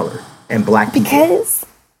people of color and black people. Because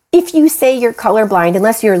if you say you're colorblind,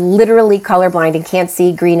 unless you're literally colorblind and can't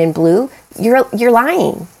see green and blue, you're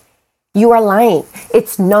lying. You are lying.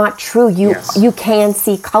 It's not true. You can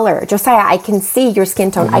see color. Josiah, I can see your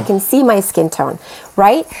skin tone. Mm-hmm. I can see my skin tone,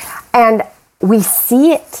 right? And we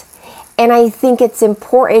see it. And I think it's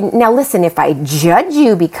important. Now, listen, if I judge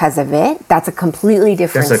you because of it, that's a completely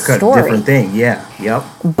different story. That's a different thing, yeah. Yep.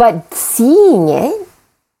 But seeing it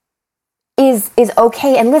is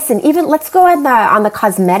okay. And listen, even let's go on the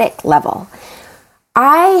cosmetic level.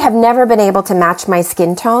 I have never been able to match my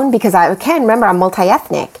skin tone because remember, I'm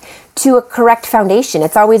multi-ethnic, to a correct foundation.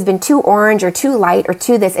 It's always been too orange or too light or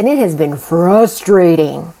too this, and it has been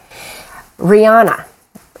frustrating. Rihanna,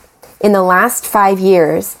 in the last 5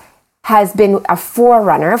 years, has been a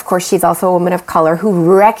forerunner. Of course, she's also a woman of color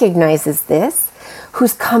who recognizes this,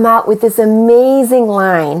 who's come out with this amazing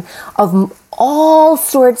line of all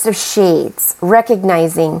sorts of shades,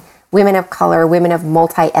 recognizing women of color, women of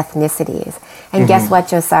multi-ethnicities. And guess what,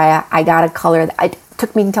 Josiah? I got a color. It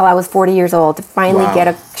took me until I was 40 years old to finally get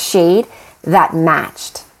a shade that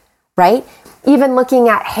matched, right? Even looking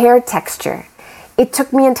at hair texture. It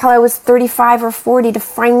took me until I was 35 or 40 to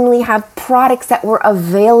finally have products that were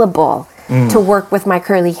available to work with my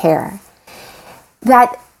curly hair.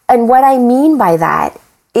 And what I mean by that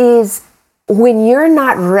is when you're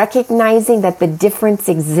not recognizing that the difference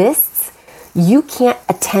exists, you can't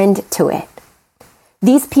attend to it.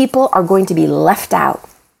 These people are going to be left out.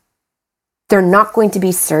 They're not going to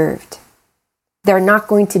be served. They're not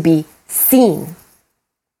going to be seen.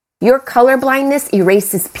 Your colorblindness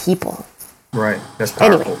erases people. Right. That's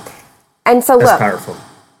powerful. Anyway, and so that's look, powerful.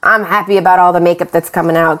 I'm happy about all the makeup that's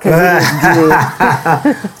coming out because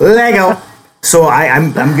Lego. So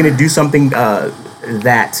I'm going to do something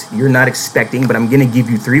that you're not expecting, but I'm going to give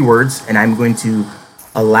you 3 words, and I'm going to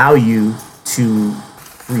allow you to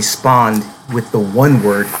respond with the one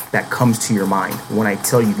word that comes to your mind when I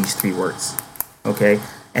tell you these 3 words. Okay?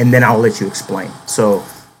 And then I'll let you explain. So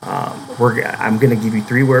I'm going to give you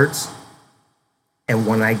 3 words. And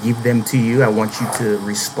when I give them to you, I want you to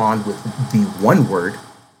respond with the one word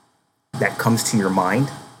that comes to your mind.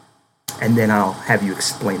 And then I'll have you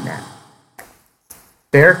explain that.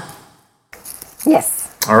 Fair?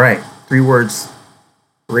 Yes. All right. 3 words.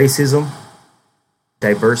 Racism,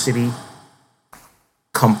 diversity,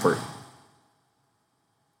 comfort.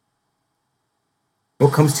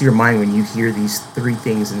 What comes to your mind when you hear these 3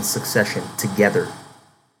 things in succession together?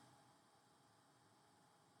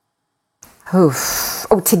 Oof.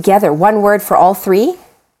 Oh, together. One word for all 3?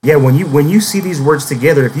 Yeah, when you see these words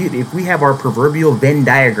together, if we have our proverbial Venn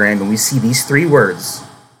diagram and we see these 3 words,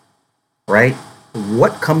 right?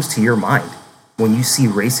 What comes to your mind when you see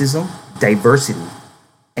racism, diversity,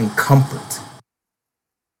 and comfort?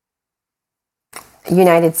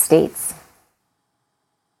 United States.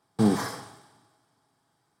 Oof.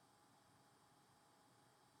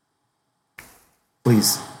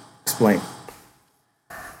 Please explain.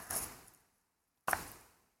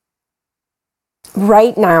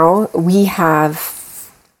 Right now, we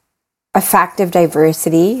have a fact of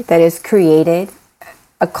diversity that has created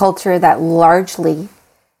a culture that largely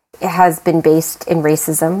has been based in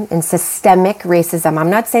racism, in systemic racism.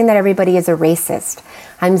 I'm not saying that everybody is a racist.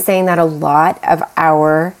 I'm saying that a lot of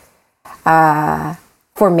our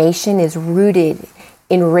formation is rooted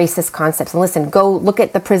in racist concepts. And listen, go look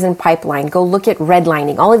at the prison pipeline, go look at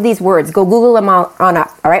redlining, all of these words, go Google them on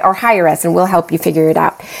up, all right? Or hire us and we'll help you figure it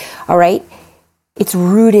out, all right? It's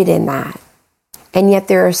rooted in that. And yet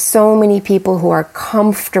there are so many people who are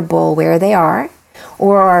comfortable where they are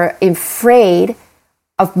or are afraid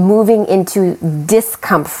of moving into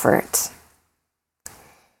discomfort.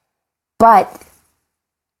 But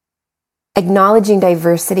acknowledging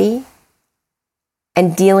diversity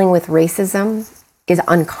and dealing with racism is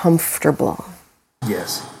uncomfortable.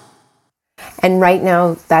 Yes. And right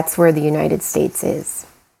now, that's where the United States is.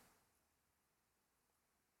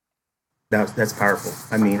 That's powerful.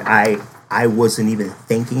 I mean, I wasn't even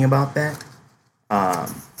thinking about that.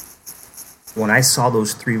 When I saw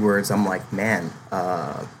those 3 words, I'm like, man,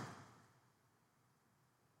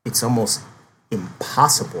 it's almost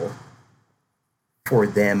impossible for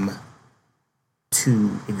them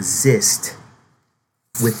to exist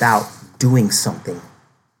without doing something.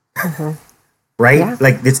 Mm-hmm. Right? Yeah.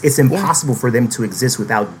 Like it's impossible for them to exist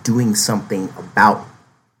without doing something about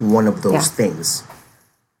one of those things.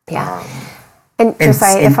 Yeah. And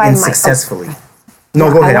Josiah, if I might successfully.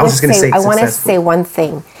 No, go ahead. I was just going to say I want to say one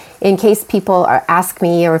thing. In case people ask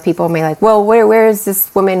me, or people may like, well, where is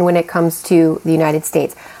this woman when it comes to the United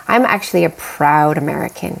States? I'm actually a proud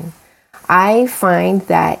American. I find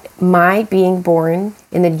that my being born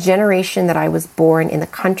in the generation that I was born, in the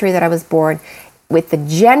country that I was born, with the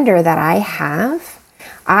gender that I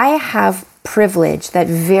have privilege that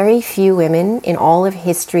very few women in all of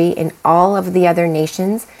history, in all of the other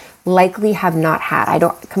nations, likely have not had. I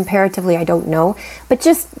don't know, but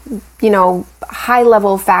just, high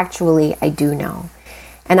level factually, I do know.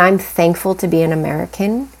 And I'm thankful to be an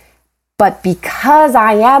American, but because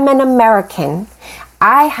I am an American,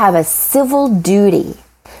 I have a civil duty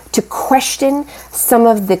to question some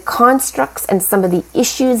of the constructs and some of the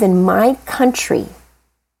issues in my country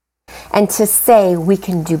and to say we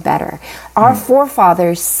can do better. Our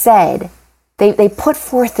forefathers said, they put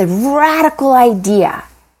forth a radical idea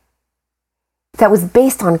that was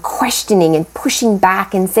based on questioning and pushing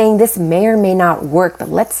back and saying this may or may not work, but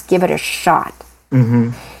let's give it a shot.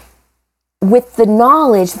 Mm-hmm. With the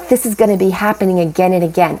knowledge that this is going to be happening again and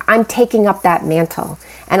again, I'm taking up that mantle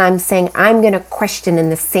and I'm saying I'm going to question in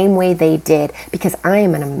the same way they did because I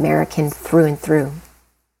am an American through and through.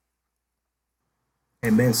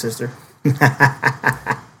 Amen, sister.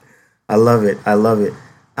 I love it. I love it.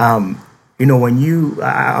 I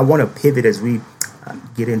want to pivot as we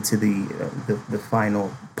get into the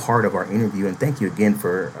final part of our interview. And thank you again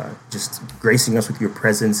for just gracing us with your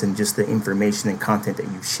presence and just the information and content that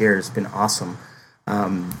you share. It's been awesome.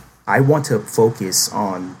 I want to focus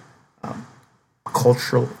on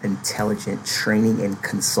cultural intelligence training and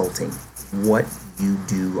consulting, what you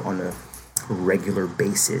do on a regular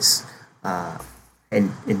basis,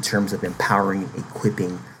 and in terms of empowering,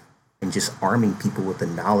 equipping, and just arming people with the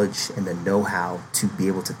knowledge and the know-how to be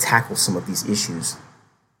able to tackle some of these issues.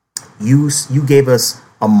 You gave us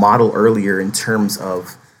a model earlier in terms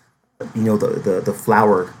of, the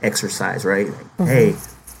flower exercise, right? Like, mm-hmm. Hey,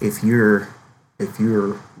 if you're if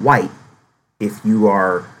you're white, if you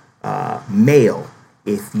are male,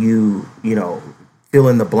 if you fill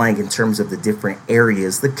in the blank in terms of the different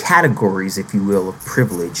areas, the categories, if you will, of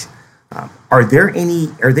privilege. Are there any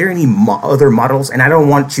other models? And I don't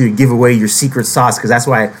want you to give away your secret sauce because that's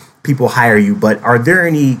why people hire you. But are there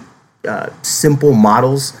any simple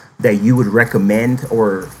models that you would recommend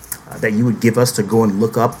or that you would give us to go and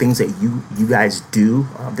look up, things that you guys do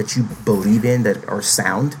that you believe in that are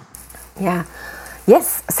sound? Yeah.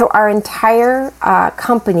 Yes. So our entire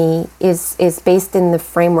company is based in the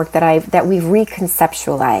framework that we've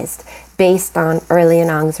reconceptualized based on Early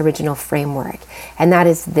and Ong's original framework. And that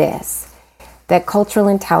is this, that cultural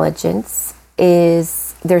intelligence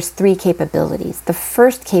there's three capabilities. The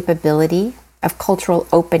first capability of cultural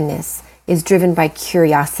openness is driven by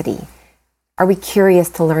curiosity. Are we curious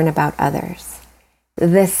to learn about others?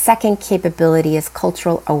 The second capability is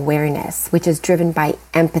cultural awareness, which is driven by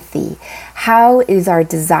empathy. How is our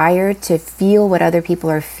desire to feel what other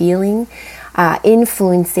people are feeling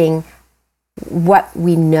influencing what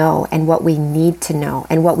we know and what we need to know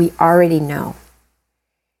and what we already know?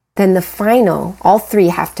 Then the final, all three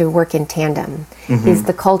have to work in tandem, is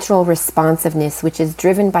the cultural responsiveness, which is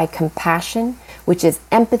driven by compassion, which is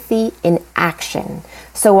empathy in action.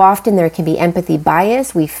 So often there can be empathy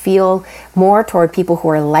bias. We feel more toward people who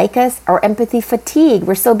are like us, or empathy fatigue.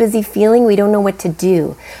 We're so busy feeling we don't know what to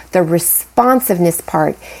do. The responsiveness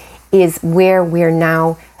part is where we're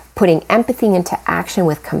now putting empathy into action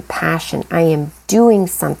with compassion. I am doing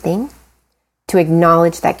something to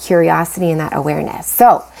acknowledge that curiosity and that awareness.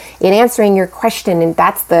 So in answering your question, and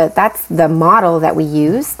that's the model that we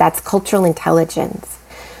use, that's cultural intelligence.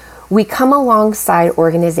 We come alongside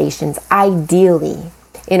organizations, ideally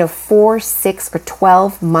in a 4, 6, or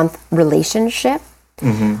 12-month relationship,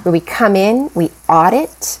 where we come in, we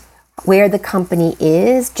audit where the company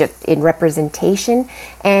is, just in representation,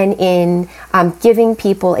 and in giving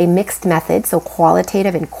people a mixed method, so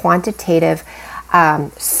qualitative and quantitative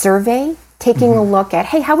survey, taking a look at,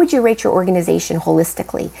 hey, how would you rate your organization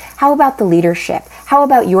holistically? How about the leadership? How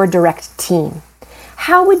about your direct team?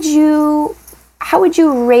 How would you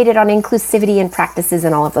rate it on inclusivity and practices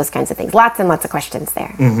and all of those kinds of things? Lots and lots of questions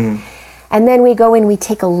there. And then we go in, we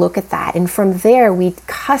take a look at that. And from there, we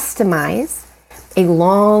customize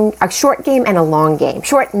a short game and a long game,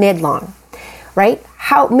 short, mid, long, right?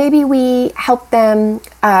 Maybe we help them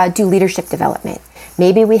do leadership development.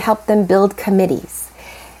 Maybe we help them build committees.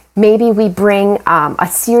 Maybe we bring a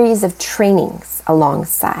series of trainings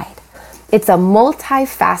alongside. It's a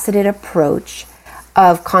multifaceted approach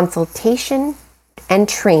of consultation and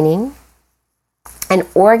training and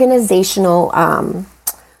organizational.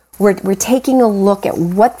 We're taking a look at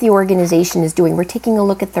what the organization is doing. We're taking a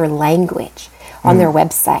look at their language on their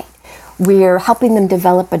website. We're helping them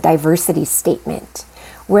develop a diversity statement.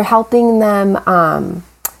 We're helping them,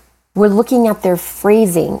 we're looking at their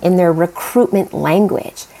phrasing in their recruitment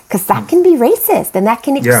language, because that can be racist and that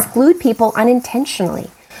can exclude people unintentionally.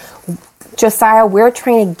 Josiah, we're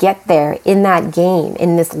trying to get there in that game,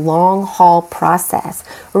 in this long haul process,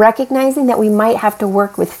 recognizing that we might have to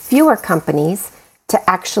work with fewer companies to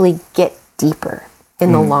actually get deeper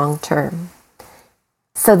in the long term.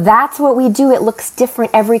 So that's what we do. It looks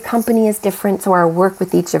different. Every company is different, so our work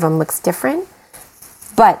with each of them looks different.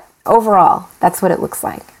 But overall, that's what it looks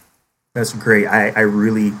like. That's great. I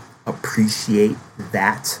really appreciate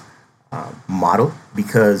that model,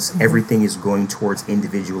 because everything is going towards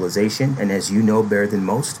individualization. And as you know better than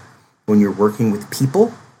most, when you're working with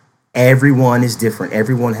people, everyone is different.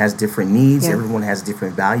 Everyone has different needs. Everyone has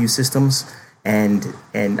different value systems. And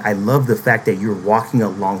I love the fact that you're walking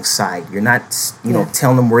alongside. You're not,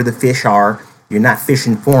 telling them where the fish are. You're not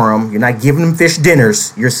fishing for them. You're not giving them fish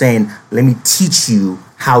dinners. You're saying, let me teach you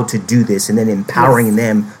how to do this, and then empowering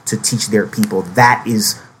them to teach their people. That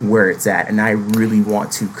is where it's at. And I really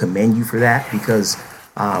want to commend you for that, because,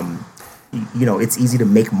 it's easy to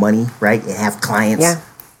make money, right, and have clients.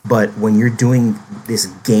 But when you're doing this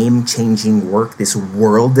game-changing work, this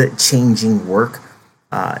world-changing work,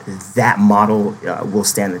 that model will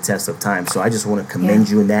stand the test of time. So I just want to commend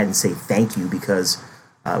you in that and say thank you, because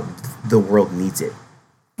the world needs it.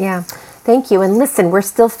 Yeah, thank you. And listen, we're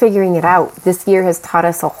still figuring it out. This year has taught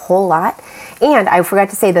us a whole lot. And I forgot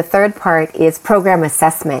to say the third part is program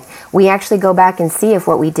assessment. We actually go back and see if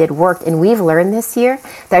what we did worked. And we've learned this year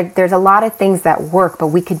that there's a lot of things that work, but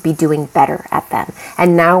we could be doing better at them.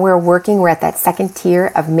 And now we're at that second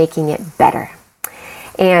tier of making it better.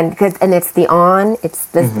 And it's the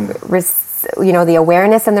the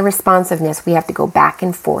awareness and the responsiveness. We have to go back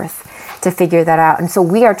and forth to figure that out. And so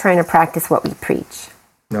we are trying to practice what we preach.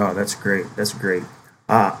 No, that's great. That's great.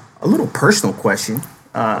 a little personal question.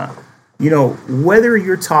 Whether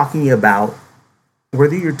you're talking about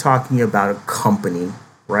a company,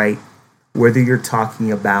 right? Whether you're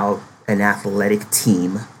talking about an athletic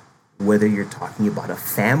team, whether you're talking about a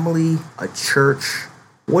family, a church,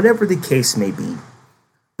 whatever the case may be,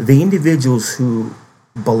 the individuals who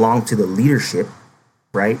belong to the leadership,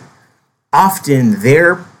 right? Often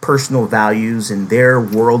their personal values and their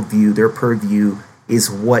worldview, their purview is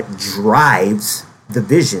what drives the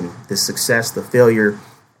vision, the success, the failure,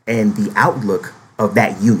 and the outlook of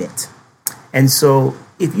that unit. And so,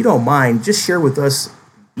 if you don't mind, just share with us,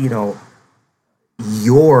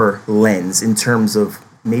 your lens in terms of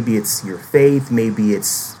maybe it's your faith, maybe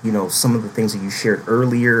it's, some of the things that you shared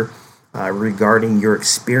earlier regarding your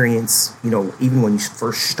experience, even when you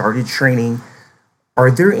first started training.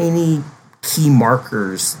 Are there any key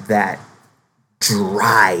markers that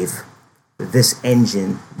drive this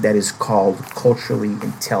engine that is called culturally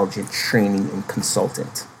intelligent training and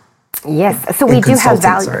consultant? Yes, so we do have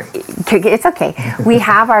values. It's okay. We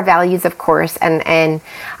have our values, of course, and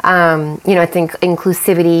I think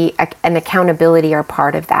inclusivity and accountability are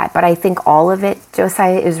part of that. But I think all of it,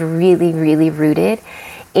 Josiah, is really, really rooted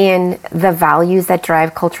in the values that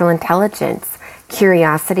drive cultural intelligence: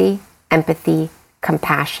 curiosity, empathy,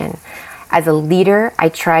 compassion. As a leader, I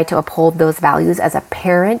try to uphold those values as a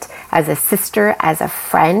parent, as a sister, as a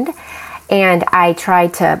friend, and I try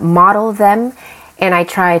to model them. And I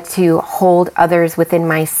try to hold others within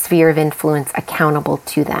my sphere of influence accountable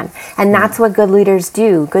to them. And that's what good leaders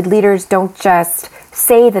do. Good leaders don't just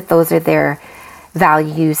say that those are their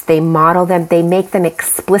values. They model them. They make them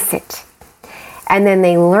explicit. And then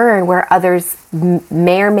they learn where others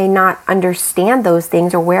may or may not understand those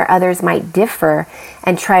things, or where others might differ,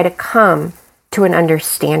 and try to come to an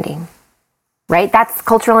understanding. Right? That's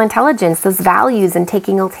cultural intelligence, those values, and take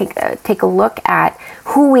a look at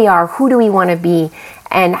who we are, who do we want to be,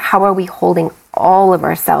 and how are we holding all of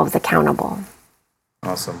ourselves accountable.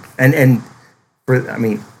 Awesome. And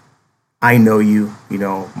I know you,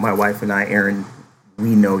 my wife and I, Erin,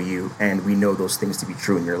 we know you, and we know those things to be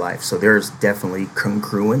true in your life. So there's definitely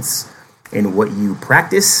congruence in what you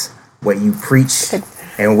practice, what you preach,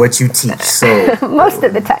 and what you teach. So most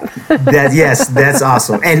of the time. That's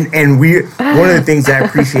awesome. And one of the things I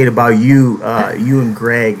appreciate about you and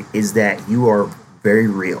Greg is that you are very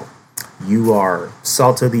real. You are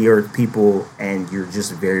salt of the earth people, and you're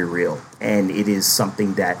just very real. And it is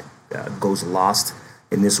something that goes lost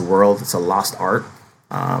in this world. It's a lost art.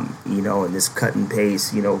 In this cut and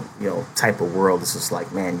paste, type of world. It's just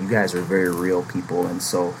like, man, you guys are very real people. And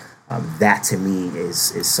so that to me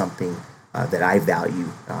is something that I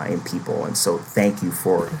value in people. And so thank you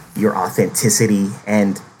for your authenticity.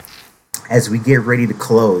 And as we get ready to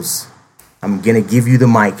close, I'm going to give you the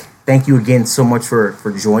mic. Thank you again so much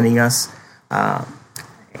for joining us.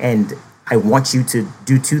 And I want you to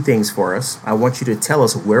do two things for us. I want you to tell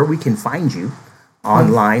us where we can find you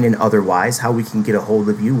online and otherwise, how we can get a hold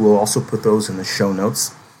of you. We'll also put those in the show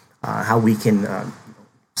notes, how we can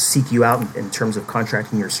seek you out in terms of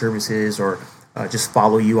contracting your services, or just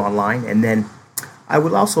follow you online. And then I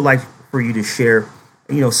would also like for you to share,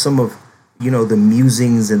 some of, the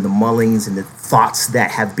musings and the mullings and the thoughts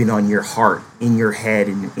that have been on your heart, in your head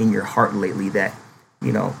and in your heart lately that,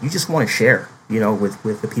 you just want to share,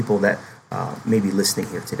 with the people that may be listening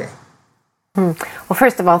here today. Well,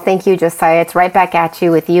 first of all, thank you, Josiah. It's right back at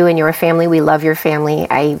you with you and your family. We love your family.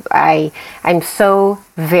 I'm so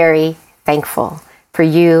very thankful for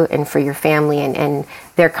you and for your family and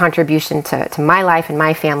their contribution to my life and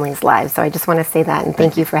my family's lives. So I just want to say that, and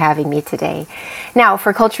thank you for having me today. Now,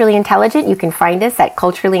 for Culturally Intelligent, you can find us at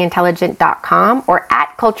culturallyintelligent.com or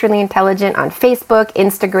at Culturally Intelligent on Facebook,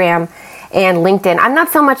 Instagram, and LinkedIn. I'm not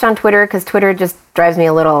so much on Twitter because Twitter just drives me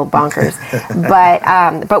a little bonkers.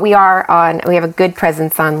 But we have a good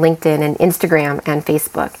presence on LinkedIn and Instagram and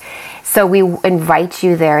Facebook. So we invite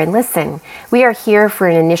you there. And listen, we are here for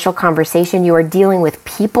an initial conversation. You are dealing with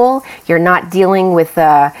people. You're not dealing with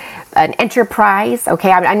an enterprise.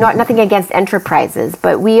 Okay, I'm not nothing against enterprises,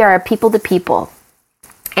 but we are people to people.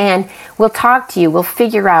 And we'll talk to you, we'll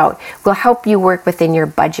figure out, we'll help you work within your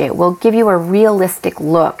budget. We'll give you a realistic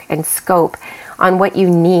look and scope on what you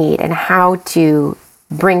need and how to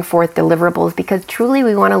bring forth deliverables, because truly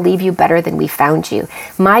we want to leave you better than we found you.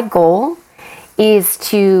 My goal is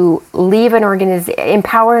to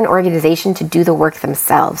empower an organization to do the work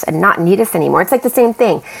themselves and not need us anymore. It's like the same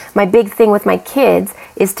thing. My big thing with my kids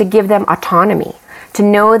is to give them autonomy, to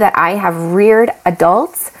know that I have reared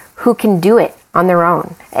adults who can do it on their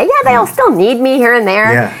own. And yeah, they'll still need me here and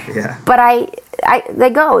there. Yeah. But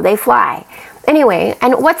they fly. anyway,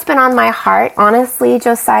 and what's been on my heart, honestly,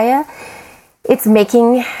 Josiah, it's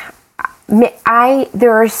making,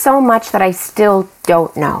 there are so much that I still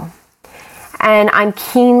don't know. And I'm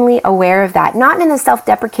keenly aware of that, not in a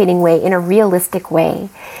self-deprecating way, in a realistic way.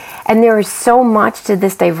 And there is so much to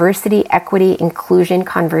this diversity, equity, inclusion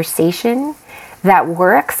conversation that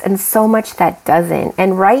works and so much that doesn't.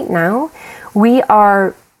 And right now, we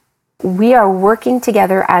are working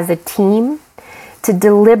together as a team to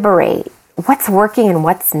deliberate what's working and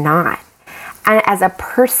what's not. And as a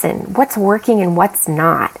person, what's working and what's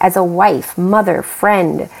not. As a wife, mother,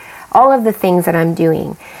 friend, all of the things that I'm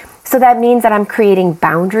doing. So that means that I'm creating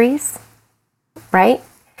boundaries, right?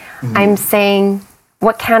 Mm-hmm. I'm saying,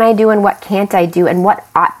 what can I do and what can't I do and what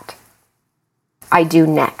ought I do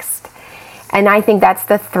next? And I think that's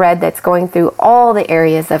the thread that's going through all the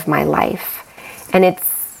areas of my life. And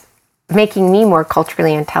it's making me more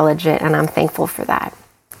culturally intelligent, and I'm thankful for that.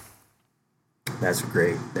 That's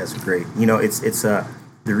great. That's great. You know, it's the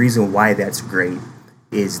reason why that's great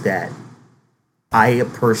is that I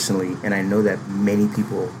personally, and I know that many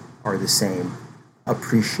people are the same,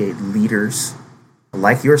 appreciate leaders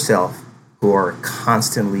like yourself who are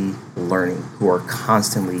constantly learning, who are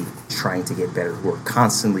constantly trying to get better, who are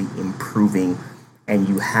constantly improving, and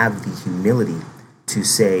you have the humility to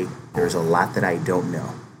say, there's a lot that I don't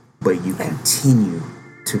know, but you continue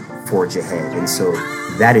to forge ahead. And so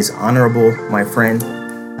that is honorable, my friend.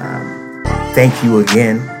 Thank you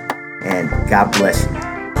again, and God bless you.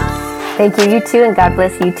 Thank you, you too, and God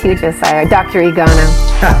bless you too, Josiah, Dr. Igano.